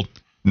Rule,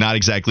 not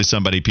exactly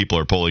somebody people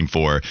are pulling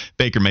for.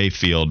 Baker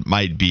Mayfield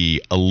might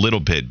be a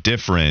little bit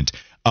different.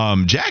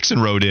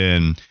 Jackson wrote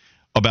in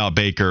about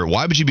Baker.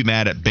 Why would you be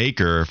mad at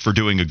Baker for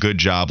doing a good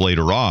job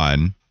later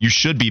on? You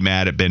should be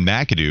mad at Ben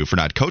McAdoo for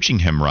not coaching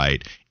him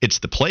right. It's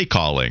the play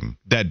calling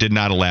that did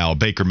not allow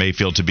Baker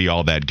Mayfield to be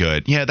all that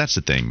good. Yeah, that's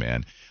the thing,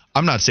 man.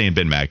 I'm not saying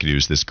Ben McAdoo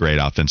is this great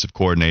offensive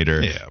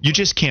coordinator. Yeah, you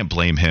just can't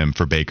blame him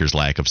for Baker's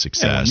lack of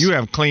success. Yeah, you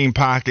have clean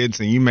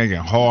pockets and you making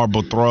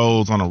horrible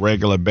throws on a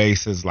regular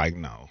basis. Like,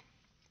 no.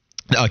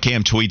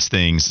 Cam Tweets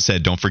things,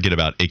 said, don't forget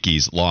about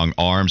Icky's long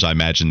arms. I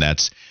imagine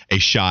that's a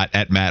shot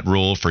at Matt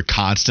Rule for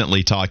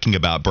constantly talking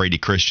about Brady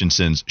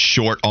Christensen's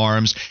short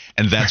arms,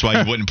 and that's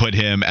why you wouldn't put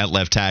him at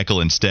left tackle.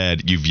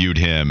 Instead, you viewed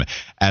him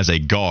as a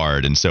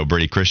guard. And so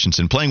Brady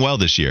Christensen playing well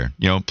this year,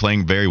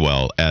 playing very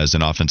well as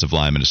an offensive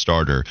lineman, a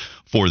starter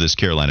for this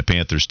Carolina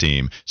Panthers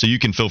team. So you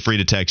can feel free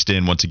to text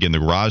in, once again, the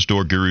Garage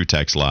Door Guru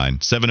text line,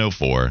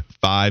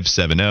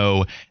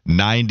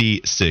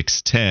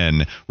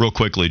 704-570-9610. Real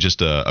quickly,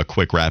 just a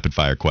quick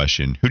rapid-fire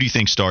question. Who do you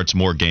think starts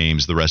more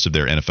games the rest of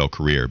their NFL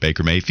career,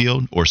 Baker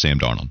Mayfield or Sam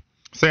Darnold?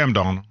 Sam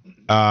Darnold.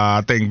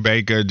 I think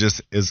Baker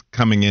just is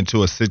coming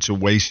into a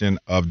situation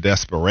of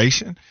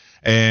desperation.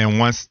 And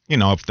once,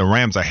 if the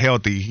Rams are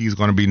healthy, he's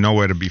going to be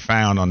nowhere to be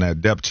found on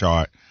that depth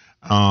chart.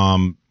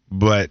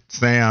 But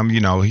Sam,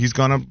 he's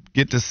going to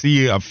get to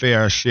see a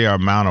fair share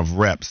amount of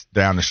reps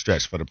down the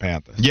stretch for the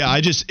Panthers. Yeah,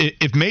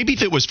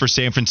 if it was for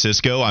San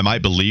Francisco, I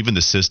might believe in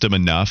the system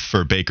enough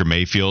for Baker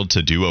Mayfield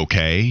to do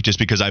okay, just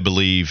because I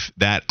believe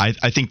that I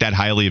think that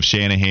highly of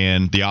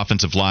Shanahan, the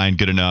offensive line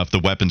good enough, the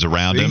weapons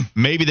around him.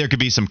 Maybe there could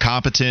be some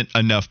competent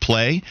enough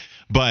play,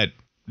 but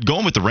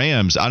going with the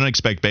Rams, I don't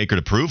expect Baker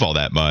to prove all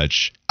that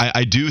much.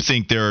 I do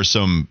think there are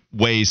some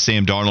ways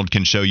Sam Darnold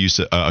can show you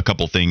a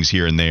couple things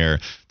here and there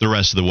the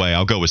rest of the way.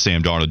 I'll go with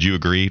Sam Darnold. Do you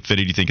agree?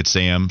 Fitty, do you think it's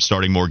Sam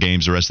starting more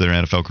games the rest of their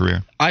NFL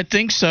career? I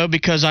think so,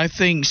 because I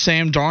think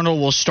Sam Darnold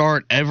will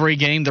start every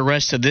game the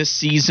rest of this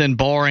season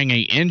barring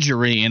an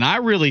injury. And I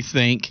really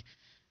think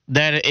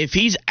that if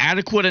he's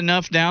adequate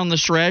enough down the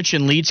stretch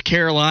and leads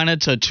Carolina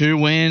to 2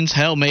 wins,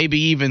 hell, maybe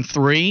even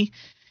 3,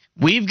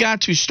 we've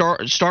got to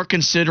start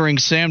considering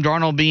Sam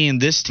Darnold being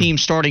this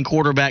team's starting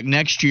quarterback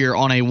next year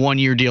on a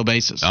 1-year deal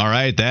basis. All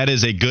right, that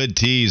is a good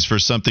tease for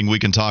something we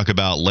can talk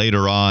about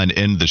later on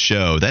in the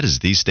show. That is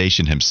the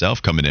station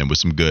himself coming in with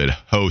some good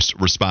host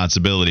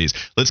responsibilities.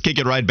 Let's kick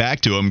it right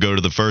back to him. Go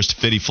to the first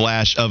Fitty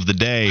Flash of the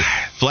day.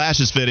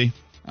 Flashes, Fitty.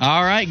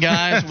 All right,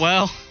 guys.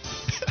 Well,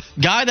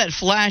 guy that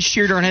flashed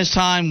here during his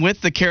time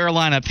with the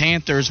Carolina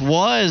Panthers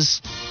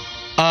was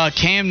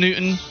Cam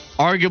Newton.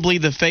 Arguably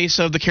the face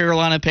of the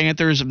Carolina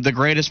Panthers, the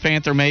greatest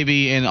Panther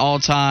maybe in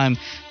all-time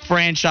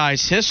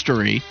franchise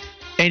history.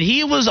 And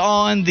he was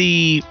on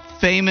the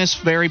famous,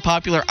 very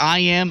popular I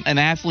Am an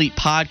Athlete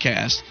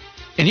podcast.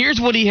 And here's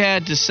what he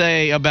had to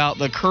say about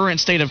the current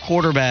state of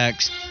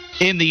quarterbacks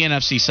in the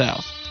NFC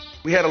South.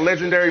 We had a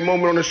legendary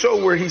moment on the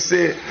show where he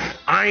said,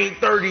 I ain't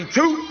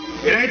 32.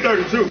 It ain't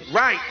 32.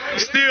 Right.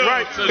 Still.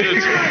 Right.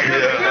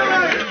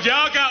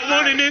 Y'all got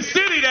one in this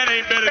city that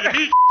ain't better than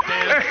me.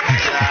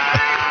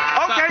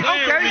 Okay.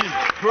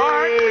 All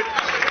right.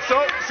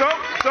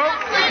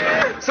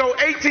 So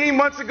 18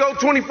 months ago,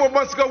 24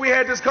 months ago, we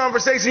had this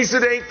conversation. He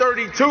said it ain't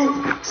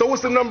 32. So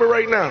what's the number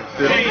right now?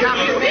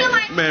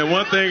 Man,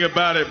 one thing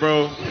about it,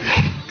 bro.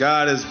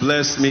 God has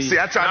blessed me. See,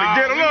 I tried to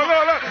get him. Look.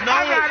 I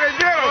tried to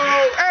get him.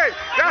 Hey,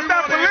 that's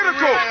not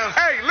political.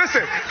 Hey,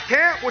 listen,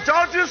 Cam, what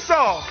y'all just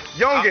saw,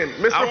 Youngin,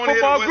 Mr.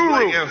 Football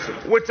Guru,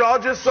 what y'all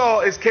just saw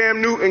is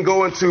Cam Newton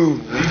going to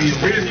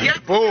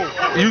boom.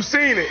 You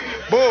seen it.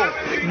 Boom.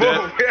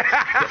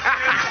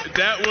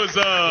 That was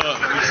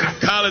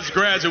college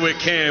graduate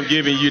Cam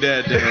giving you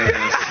that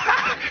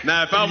answer.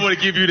 Now, if I want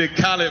to give you the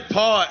college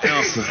part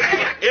answer,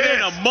 it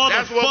ain't a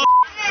motherfucker.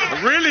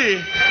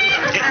 Really?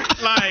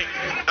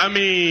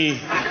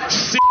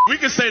 Shit, we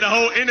can say the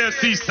whole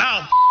NFC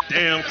South,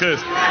 damn, because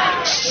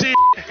shit.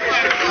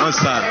 I'm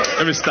sorry.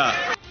 Let me stop.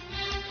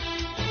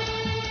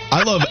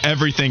 I love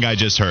everything I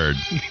just heard.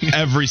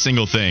 Every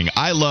single thing.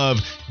 I love,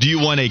 do you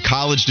want a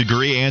college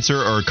degree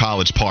answer or a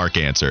college park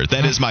answer?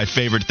 That is my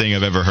favorite thing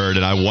I've ever heard,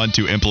 and I want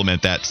to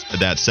implement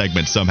that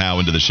segment somehow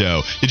into the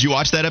show. Did you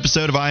watch that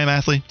episode of I Am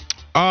Athlete?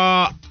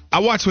 I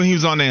watched when he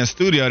was on there in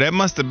studio. That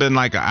must have been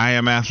like an I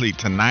Am Athlete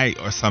Tonight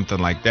or something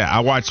like that.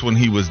 I watched when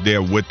he was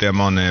there with them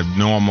on a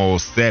normal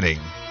setting.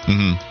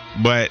 Mm-hmm.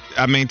 But,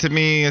 to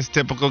me, it's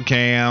typical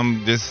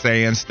Cam just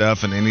saying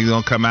stuff, and then he's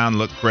going to come out and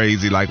look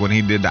crazy like when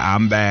he did the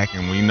I'm back,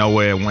 and we know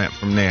where it went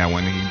from there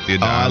when he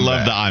did the I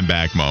love the I'm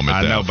back moment,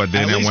 I know, but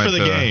then At it least went for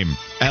the game.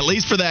 At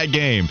least for that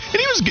game.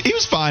 And he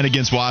was fine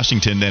against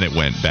Washington, then it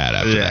went bad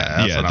after that.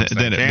 That's what I'm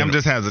saying. Cam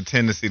just has a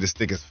tendency to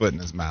stick his foot in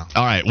his mouth.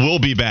 All right, we'll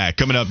be back.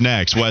 Coming up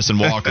next, Wes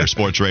and Walker,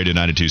 Sports Radio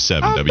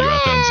 92.7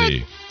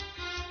 WFNZ.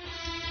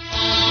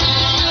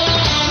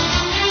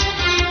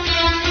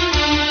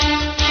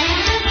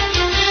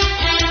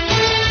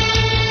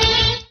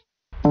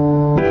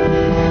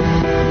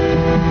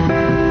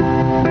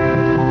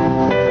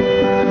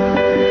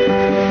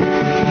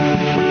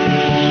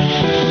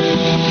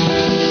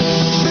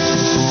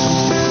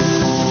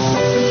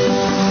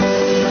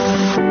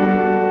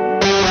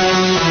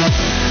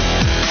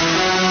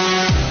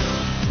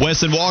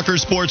 Wes and Walker,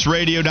 Sports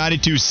Radio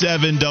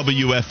 92.7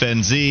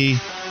 WFNZ.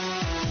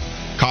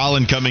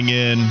 Colin coming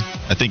in,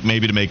 I think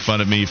maybe to make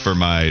fun of me for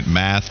my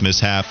math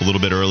mishap a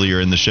little bit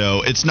earlier in the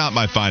show. It's not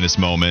my finest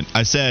moment.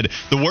 I said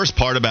the worst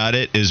part about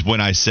it is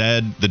when I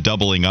said the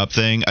doubling up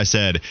thing, I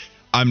said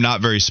I'm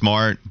not very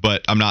smart,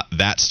 but I'm not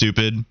that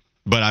stupid.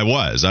 But I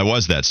was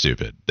that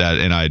stupid.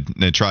 And I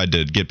tried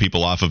to get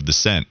people off of the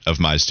scent of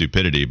my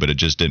stupidity, but it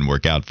just didn't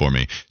work out for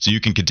me. So you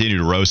can continue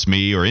to roast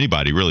me or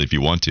anybody, really, if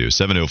you want to.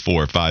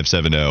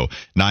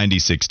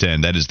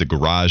 704-570-9610. That is the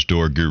Garage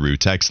Door Guru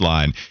text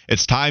line.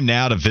 It's time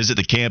now to visit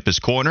the campus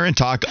corner and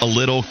talk a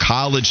little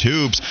college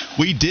hoops.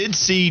 We did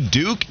see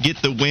Duke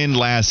get the win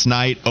last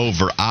night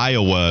over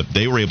Iowa.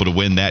 They were able to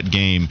win that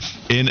game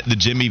in the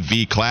Jimmy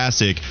V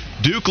Classic.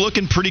 Duke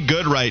looking pretty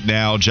good right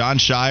now. John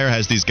Shire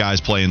has these guys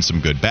playing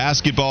some good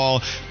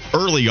basketball.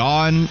 Early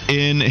on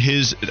in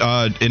his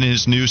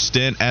new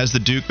stint as the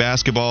Duke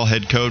basketball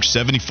head coach,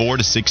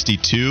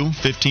 74-62,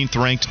 15th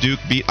ranked Duke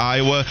beat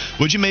Iowa.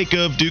 What'd you make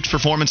of Duke's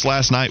performance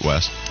last night,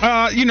 Wes?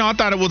 I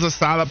thought it was a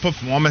solid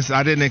performance.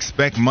 I didn't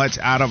expect much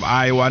out of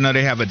Iowa. I know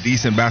they have a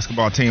decent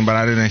basketball team, but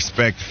I didn't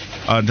expect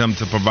them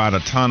to provide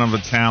a ton of a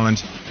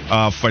challenge.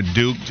 for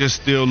Duke.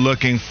 Just still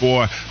looking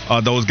for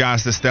those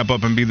guys to step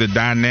up and be the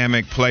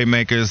dynamic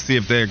playmakers, see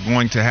if they're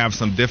going to have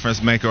some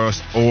difference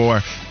makers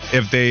or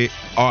if they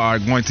are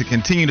going to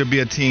continue to be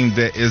a team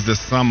that is the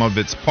sum of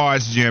its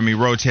parts. Jeremy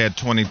Roach had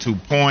 22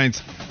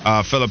 points.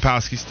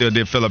 Filipowski still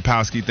did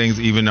Filipowski things,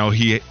 even though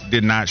he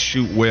did not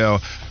shoot well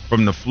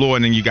from the floor.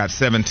 And then you got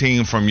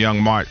 17 from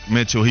young Mark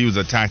Mitchell. He was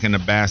attacking the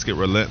basket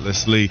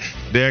relentlessly.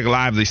 Derek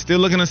Lively, still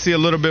looking to see a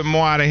little bit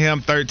more out of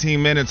him.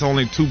 13 minutes,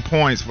 only 2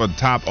 points for the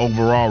top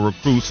overall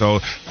recruit. So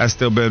that's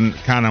still been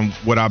kind of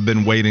what I've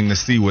been waiting to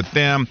see with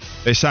them.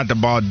 They shot the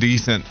ball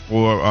decent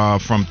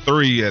from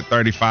 3 at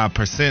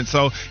 35%.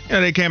 So,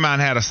 they came out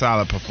and had a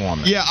solid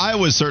performance. Yeah,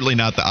 Iowa's certainly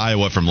not the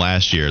Iowa from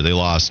last year. They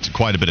lost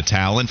quite a bit of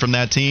talent from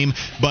that team.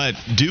 But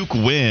Duke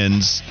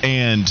wins,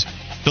 and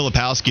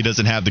Filipowski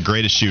doesn't have the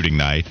greatest shooting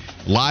night.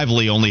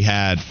 Lively only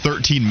had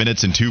 13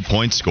 minutes and 2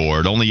 points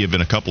scored, only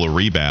even a couple of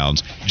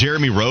rebounds.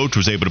 Jeremy Roach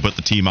was able to put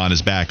the team on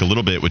his back a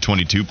little bit with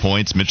 22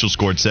 points. Mitchell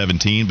scored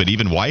 17, but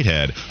even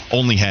Whitehead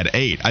only had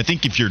 8. I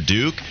think if you're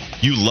Duke,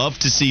 you love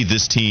to see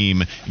this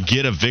team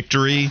get a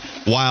victory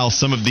while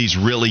some of these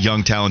really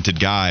young, talented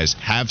guys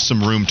have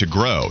some room to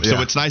grow. Yeah.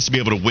 So it's nice to be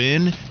able to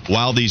win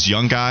while these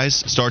young guys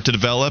start to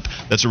develop.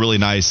 That's a really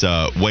nice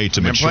way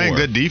to mature. They're playing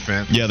good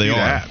defense. Yeah, they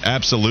are.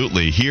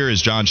 Absolutely. Here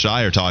is John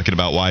Shire talking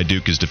about why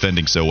Duke is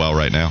defending so well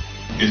right now.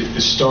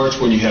 It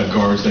starts when you have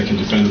guards that can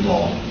defend the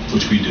ball,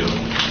 which we do.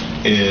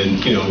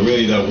 And,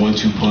 really that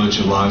 1-2 punch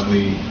of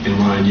Lively and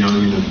Ryan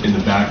Young in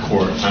the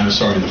backcourt,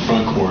 in the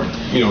front court.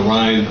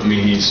 Ryan,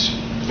 he's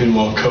been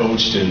well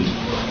coached and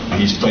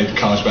he's played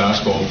college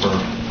basketball for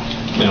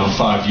now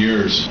 5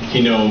 years.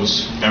 He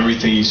knows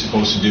everything he's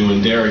supposed to do.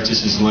 And Derek,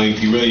 just his length,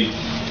 he really,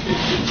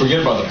 forget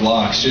about the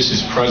blocks, just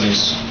his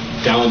presence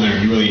down there,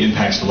 he really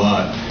impacts a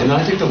lot. And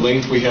I think the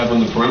length we have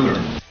on the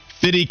perimeter.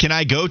 Fiddy, can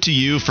I go to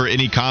you for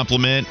any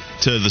compliment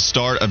to the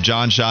start of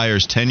John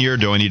Shire's tenure? Or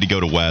do I need to go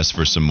to Wes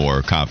for some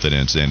more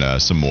confidence and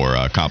some more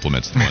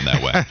compliments going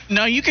that way?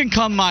 No, you can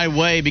come my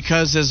way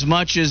because as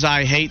much as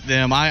I hate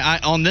them, I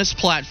on this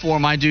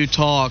platform I do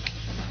talk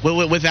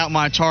without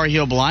my Tar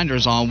Heel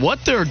blinders on.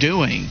 What they're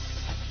doing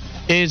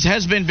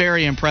has been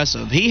very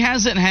impressive. He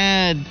hasn't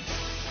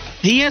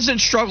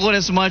struggled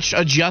as much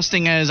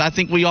adjusting as I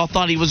think we all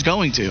thought he was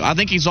going to. I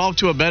think he's off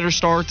to a better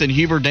start than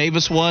Hubert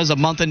Davis was a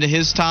month into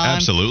his time.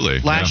 Absolutely.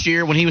 Last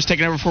year when he was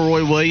taking over for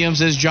Roy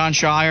Williams, is John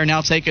Shire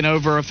now taking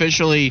over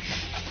officially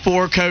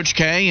for Coach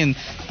K. And,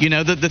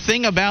 the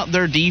thing about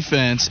their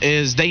defense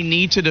is they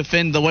need to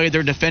defend the way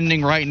they're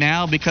defending right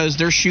now because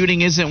their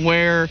shooting isn't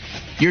where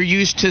you're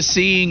used to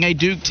seeing a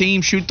Duke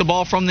team shoot the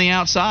ball from the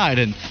outside.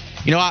 And,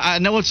 I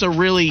know it's a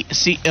really,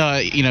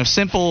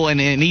 simple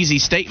and an easy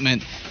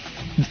statement.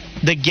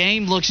 The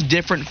game looks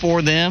different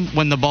for them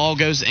when the ball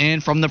goes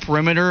in from the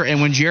perimeter.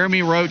 And when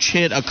Jeremy Roach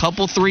hit a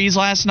couple threes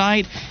last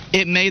night,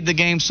 it made the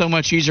game so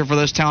much easier for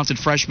those talented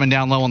freshmen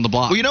down low on the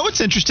block. Well, you know what's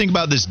interesting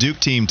about this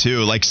Duke team, too?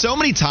 Like, so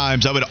many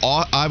times I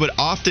would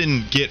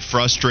often get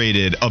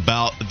frustrated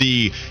about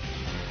the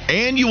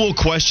annual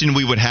question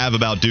we would have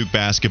about Duke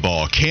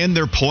basketball. Can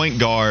their point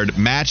guard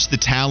match the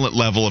talent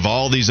level of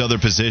all these other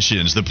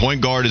positions? The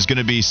point guard is going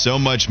to be so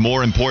much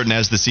more important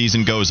as the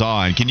season goes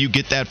on. Can you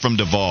get that from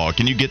Duvall?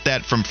 Can you get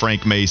that from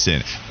Frank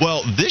Mason?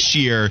 Well, this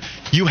year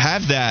you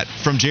have that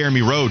from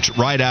Jeremy Roach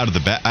right out of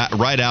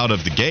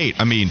the gate.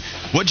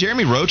 What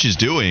Jeremy Roach is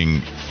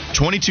doing,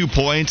 22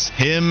 points,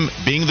 him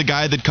being the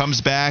guy that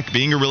comes back,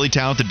 being a really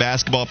talented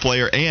basketball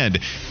player, and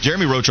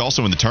Jeremy Roach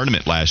also in the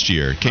tournament last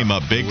year came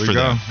up big for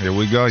them. Here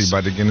we go. You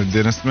about to get a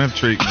Dennis Smith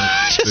treatment.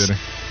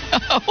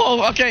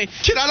 Oh, okay.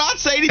 Can I not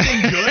say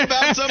anything good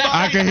about somebody?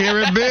 I can hear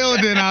it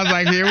building. I was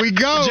like, here we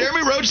go.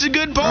 Jeremy Roach is a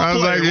good ball player. I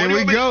was like, here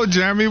we go.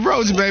 Jeremy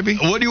Roach, baby.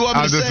 What do you want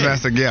me to say? I was just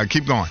messing. Yeah,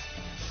 keep going.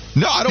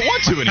 No, I don't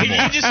want to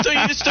anymore. You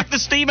just took the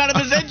steam out of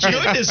his engine.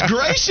 Goodness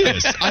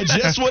gracious. I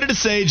just wanted to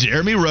say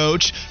Jeremy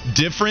Roach,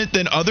 different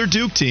than other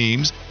Duke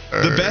teams.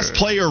 The best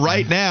player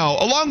right now,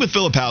 along with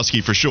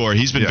Filipowski for sure.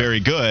 He's been very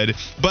good.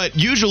 But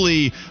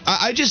usually,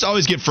 I just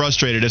always get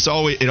frustrated.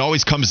 It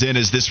always comes in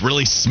as this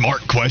really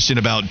smart question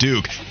about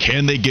Duke.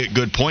 Can they get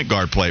good point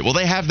guard play? Well,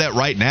 they have that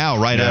right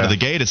now, out of the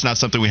gate. It's not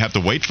something we have to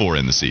wait for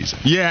in the season.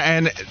 Yeah,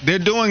 and they're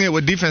doing it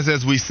with defense,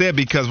 as we said,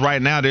 because right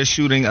now they're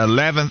shooting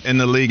 11th in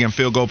the league in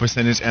field goal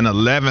percentage and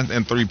 11th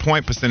in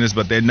three-point percentage,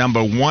 but they're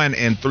number 1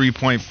 in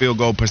three-point field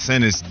goal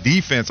percentage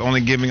defense,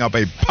 only giving up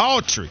a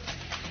paltry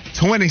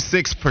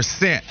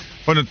 26%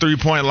 from the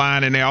three-point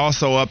line, and they're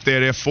also up there.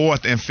 They're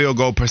 4th in field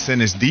goal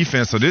percentage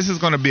defense. So this is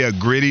going to be a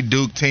gritty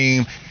Duke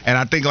team. And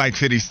I think, like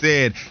Fitty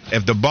said,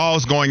 if the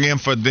ball's going in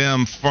for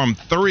them from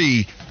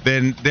 3,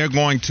 then they're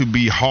going to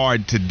be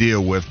hard to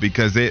deal with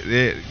because they're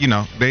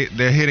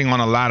hitting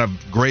on a lot of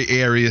gray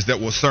areas that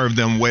will serve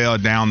them well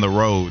down the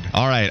road.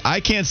 All right,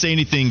 I can't say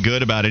anything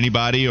good about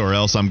anybody, or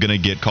else I'm going to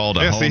get called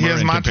a homer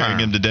and comparing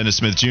him to Dennis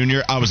Smith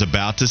Jr. I was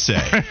about to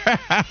say,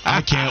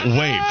 I can't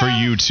wait for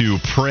you to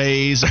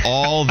praise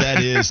all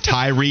that is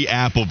Tyree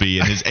Appleby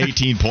and his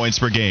 18 points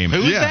per game.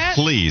 Who's that?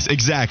 Please,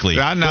 exactly.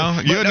 I know.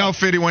 You'll know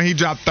Fitty when he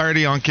dropped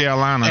 30 on on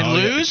Carolina. And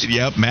lose?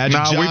 Yep, Magic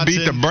Johnson. We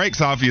beat the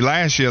brakes off you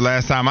last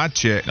time I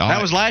checked.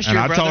 That was last year,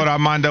 and I brother. told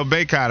Armando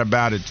Bacot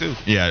about it, too.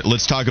 Yeah,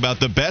 let's talk about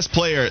the best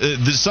player.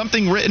 There's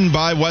something written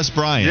by Wes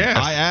Bryant. Yes.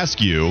 I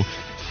ask you,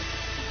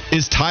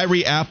 is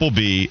Tyree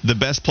Appleby the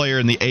best player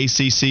in the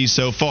ACC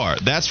so far?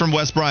 That's from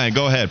Wes Bryant.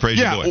 Go ahead, praise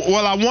your boy.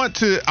 Well, I want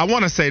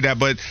to say that,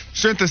 but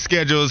strength of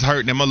schedule is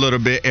hurting him a little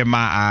bit in my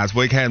eyes.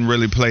 Wake hadn't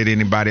really played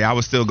anybody. I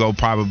would still go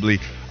probably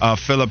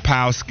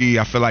Filipowski.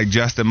 I feel like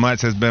Justin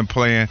Mutz has been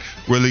playing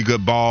really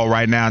good ball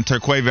right now. And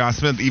Terquavion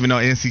Smith, even though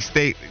NC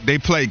State, they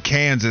played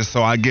Kansas,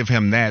 so I give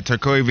him that.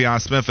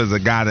 Terquavion Smith is a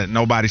guy that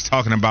nobody's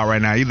talking about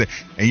right now either.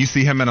 And you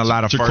see him in a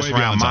lot of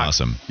first-round mocks.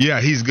 Awesome.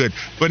 Yeah, he's good.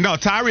 But no,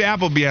 Tyree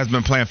Appleby has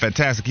been playing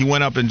fantastic. He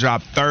went up and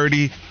dropped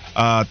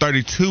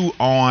 32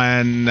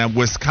 on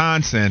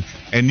Wisconsin,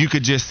 and you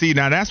could just see.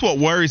 Now, that's what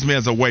worries me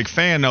as a Wake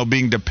fan, though,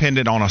 being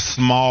dependent on a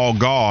small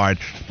guard.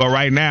 But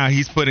right now,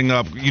 he's putting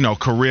up,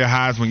 career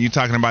highs when you're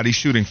talking about he's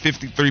shooting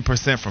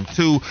 53% from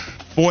 2,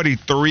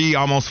 43,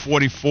 almost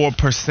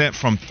 44%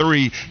 from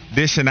 3,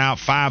 dishing out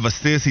 5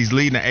 assists. He's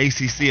leading the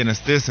ACC in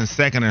assists and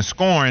second in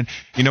scoring.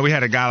 We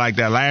had a guy like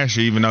that last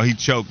year, even though he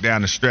choked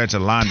down the stretch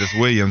of Londus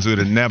Williams, who would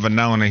have never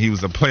known that he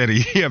was a player of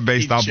the year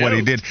based off what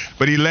he did.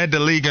 But he led the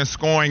league in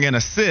scoring and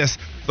assists.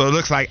 So it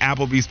looks like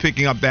Appleby's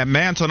picking up that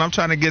mantle, and I'm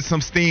trying to get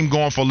some steam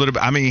going for a little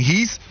bit. I mean,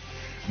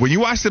 when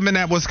you watch him in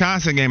that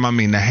Wisconsin game,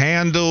 the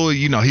handle,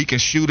 he can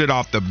shoot it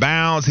off the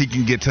bounce. He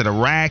can get to the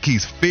rack.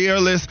 He's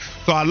fearless.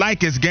 So I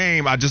like his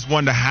game. I just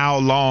wonder how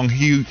long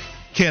he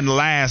can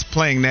last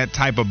playing that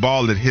type of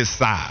ball at his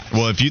size.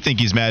 Well, if you think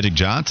he's Magic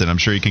Johnson, I'm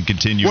sure he can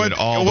continue it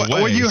all the way.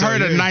 Well, you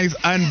heard a nice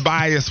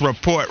unbiased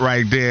report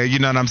right there. You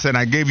know what I'm saying?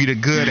 I gave you the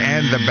good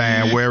and the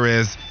bad,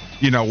 whereas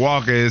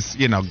Walker is,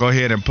 go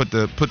ahead and put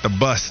the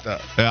bust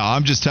up. Yeah,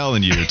 I'm just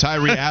telling you,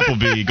 Tyree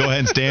Appleby, go ahead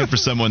and stand for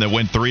someone that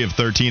went 3 of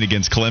 13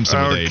 against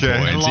Clemson with 8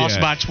 points. And lost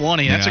by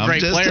 20. That's a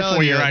great player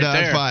for you right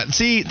there. Fine.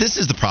 See, this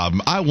is the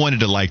problem. I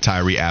wanted to like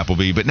Tyree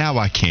Appleby, but now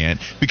I can't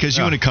because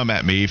you want to come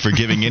at me for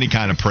giving any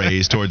kind of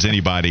praise towards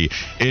anybody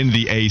in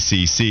the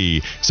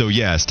ACC. So,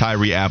 yes,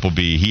 Tyree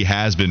Appleby, he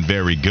has been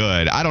very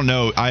good. I don't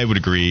know. I would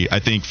agree. I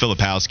think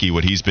Filipowski,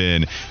 what he's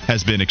been,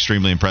 has been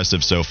extremely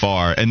impressive so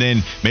far. And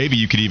then maybe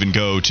you could even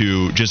go to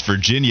just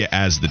Virginia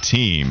as the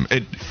team.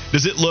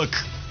 Does it look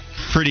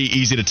pretty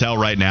easy to tell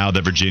right now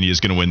that Virginia is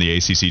going to win the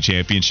ACC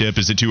championship?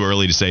 Is it too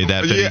early to say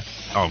that? Yeah.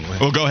 Oh,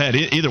 man. Well, go ahead.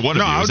 Either one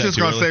of you. No, I was just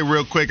going to say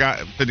real quick,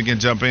 I can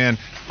jump in.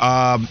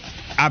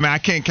 I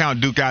can't count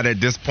Duke out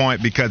at this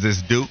point because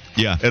it's Duke.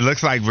 Yeah. It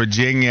looks like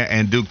Virginia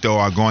and Duke, though,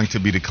 are going to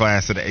be the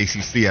class of the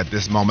ACC at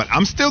this moment.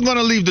 I'm still going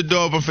to leave the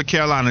door open for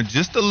Carolina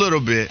just a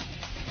little bit,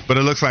 but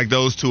it looks like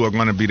those two are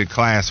going to be the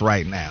class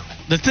right now.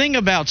 The thing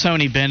about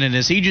Tony Bennett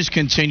is he just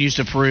continues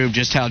to prove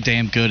just how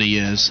damn good he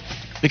is,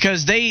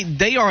 because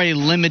they are a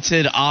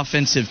limited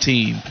offensive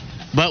team,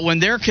 but when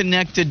they're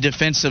connected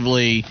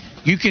defensively,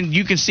 you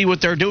can see what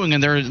they're doing,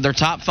 and they're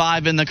top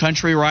 5 in the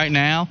country right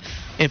now.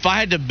 If I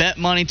had to bet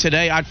money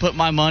today, I'd put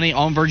my money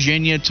on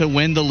Virginia to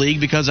win the league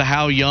because of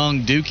how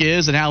young Duke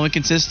is and how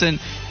inconsistent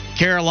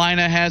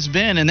Carolina has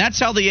been, and that's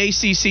how the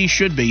ACC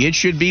should be. It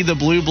should be the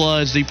Blue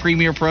Bloods, the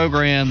premier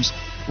programs,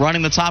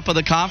 running the top of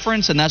the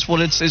conference, and that's what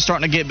it's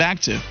starting to get back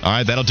to. All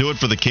right, that'll do it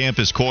for the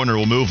Campus Corner.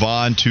 We'll move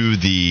on to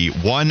the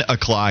 1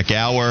 o'clock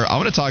hour. I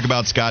want to talk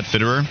about Scott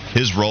Fitterer,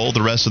 his role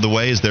the rest of the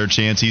way. Is there a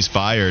chance he's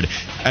fired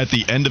at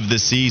the end of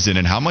this season,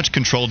 and how much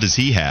control does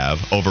he have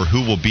over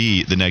who will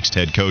be the next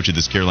head coach of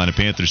this Carolina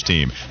Panthers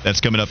team?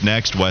 That's coming up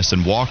next. Wes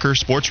and Walker,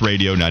 Sports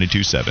Radio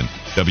 92.7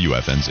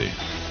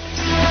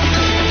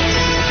 WFNZ.